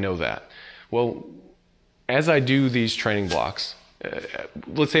 How do I know that? Well, as I do these training blocks,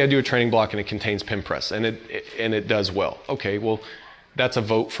 let's say I do a training block and it contains pin press and it does well. Okay, well, that's a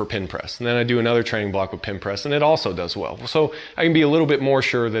vote for pin press. And then I do another training block with pin press and it also does well. So I can be a little bit more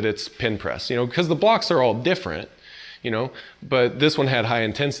sure that it's pin press, you know, because the blocks are all different, you know, but this one had high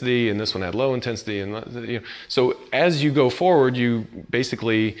intensity and this one had low intensity. And you know, so as you go forward, you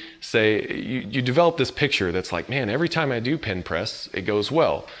basically say, you develop this picture that's like, man, every time I do pin press, it goes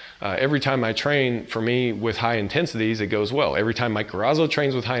well. Every time I train, for me, with high intensities, it goes well. Every time Mike Carrazzo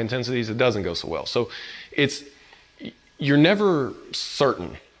trains with high intensities, it doesn't go so well. So you're never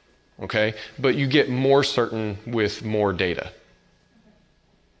certain, okay? But you get more certain with more data.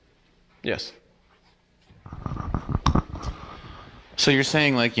 Yes? So you're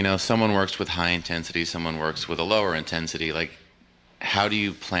saying, like, you know, someone works with high intensity, someone works with a lower intensity. Like, how do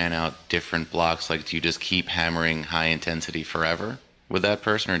you plan out different blocks? Like, do you just keep hammering high intensity forever with that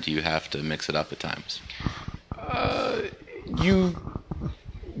person, or do you have to mix it up at times? You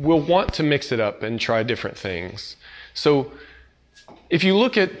will want to mix it up and try different things. So if you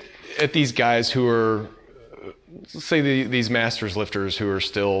look at these guys who are, let's say these masters lifters who are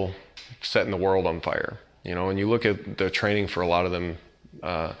still setting the world on fire, you know, and you look at the training for a lot of them,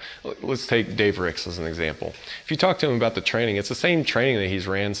 let's take Dave Ricks as an example. If you talk to him about the training, it's the same training that he's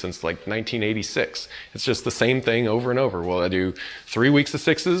ran since like 1986. It's just the same thing over and over. Well, I do 3 weeks of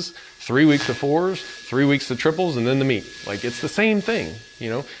sixes, 3 weeks of fours, 3 weeks of triples, and then the meet. Like, it's the same thing, you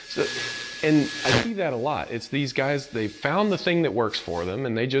know? So, and I see that a lot. It's these guys, they found the thing that works for them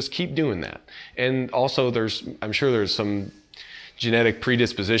and they just keep doing that. And also I'm sure there's some genetic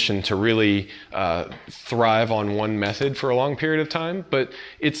predisposition to really thrive on one method for a long period of time, but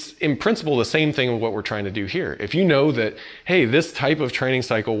it's in principle the same thing with what we're trying to do here. If you know that, hey, this type of training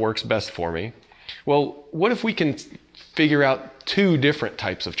cycle works best for me, well, what if we can figure out 2 different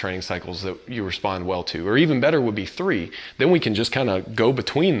types of training cycles that you respond well to, or even better would be 3. Then we can just kind of go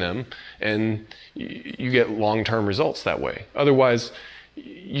between them and you get long-term results that way. Otherwise,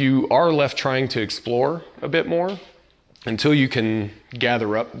 you are left trying to explore a bit more until you can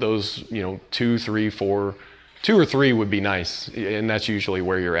gather up those, you know, 2, 3, 4, 2 or 3 would be nice, and that's usually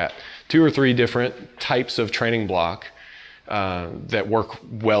where you're at. 2 or 3 different types of training block that work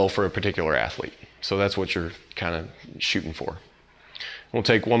well for a particular athlete. So that's what you're kind of shooting for. We'll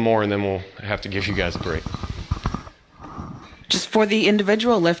take one more and then we'll have to give you guys a break. Just for the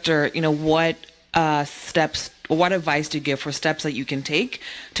individual lifter, you know, what what advice do you give for steps that you can take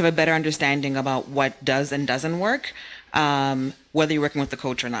to have a better understanding about what does and doesn't work, whether you're working with the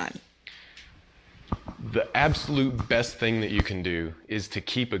coach or not? The absolute best thing that you can do is to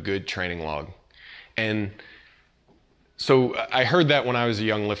keep a good training log. And so I heard that when I was a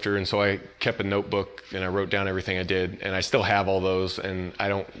young lifter, and so I kept a notebook and I wrote down everything I did, and I still have all those, and I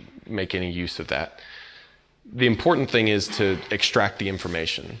don't make any use of that. The important thing is to extract the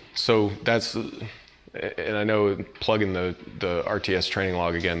information. So that's, and I know plugging the RTS training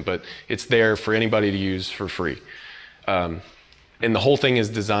log again, but it's there for anybody to use for free. And the whole thing is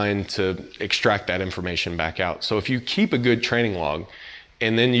designed to extract that information back out. So if you keep a good training log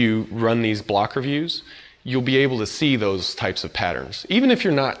and then you run these block reviews, you'll be able to see those types of patterns. Even if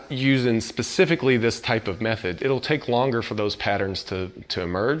you're not using specifically this type of method, it'll take longer for those patterns to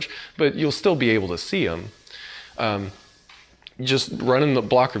emerge, but you'll still be able to see them. Just running the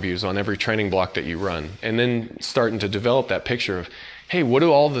block reviews on every training block that you run, and then starting to develop that picture of, hey, what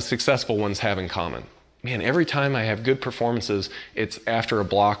do all the successful ones have in common? Man, every time I have good performances, it's after a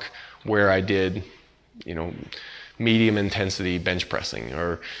block where I did, you know, medium intensity bench pressing,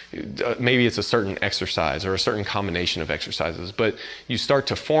 or maybe it's a certain exercise or a certain combination of exercises. But you start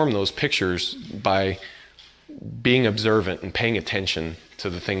to form those pictures by being observant and paying attention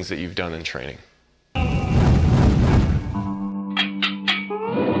to the things that you've done in training.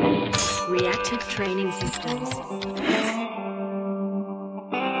 Reactive Training Systems.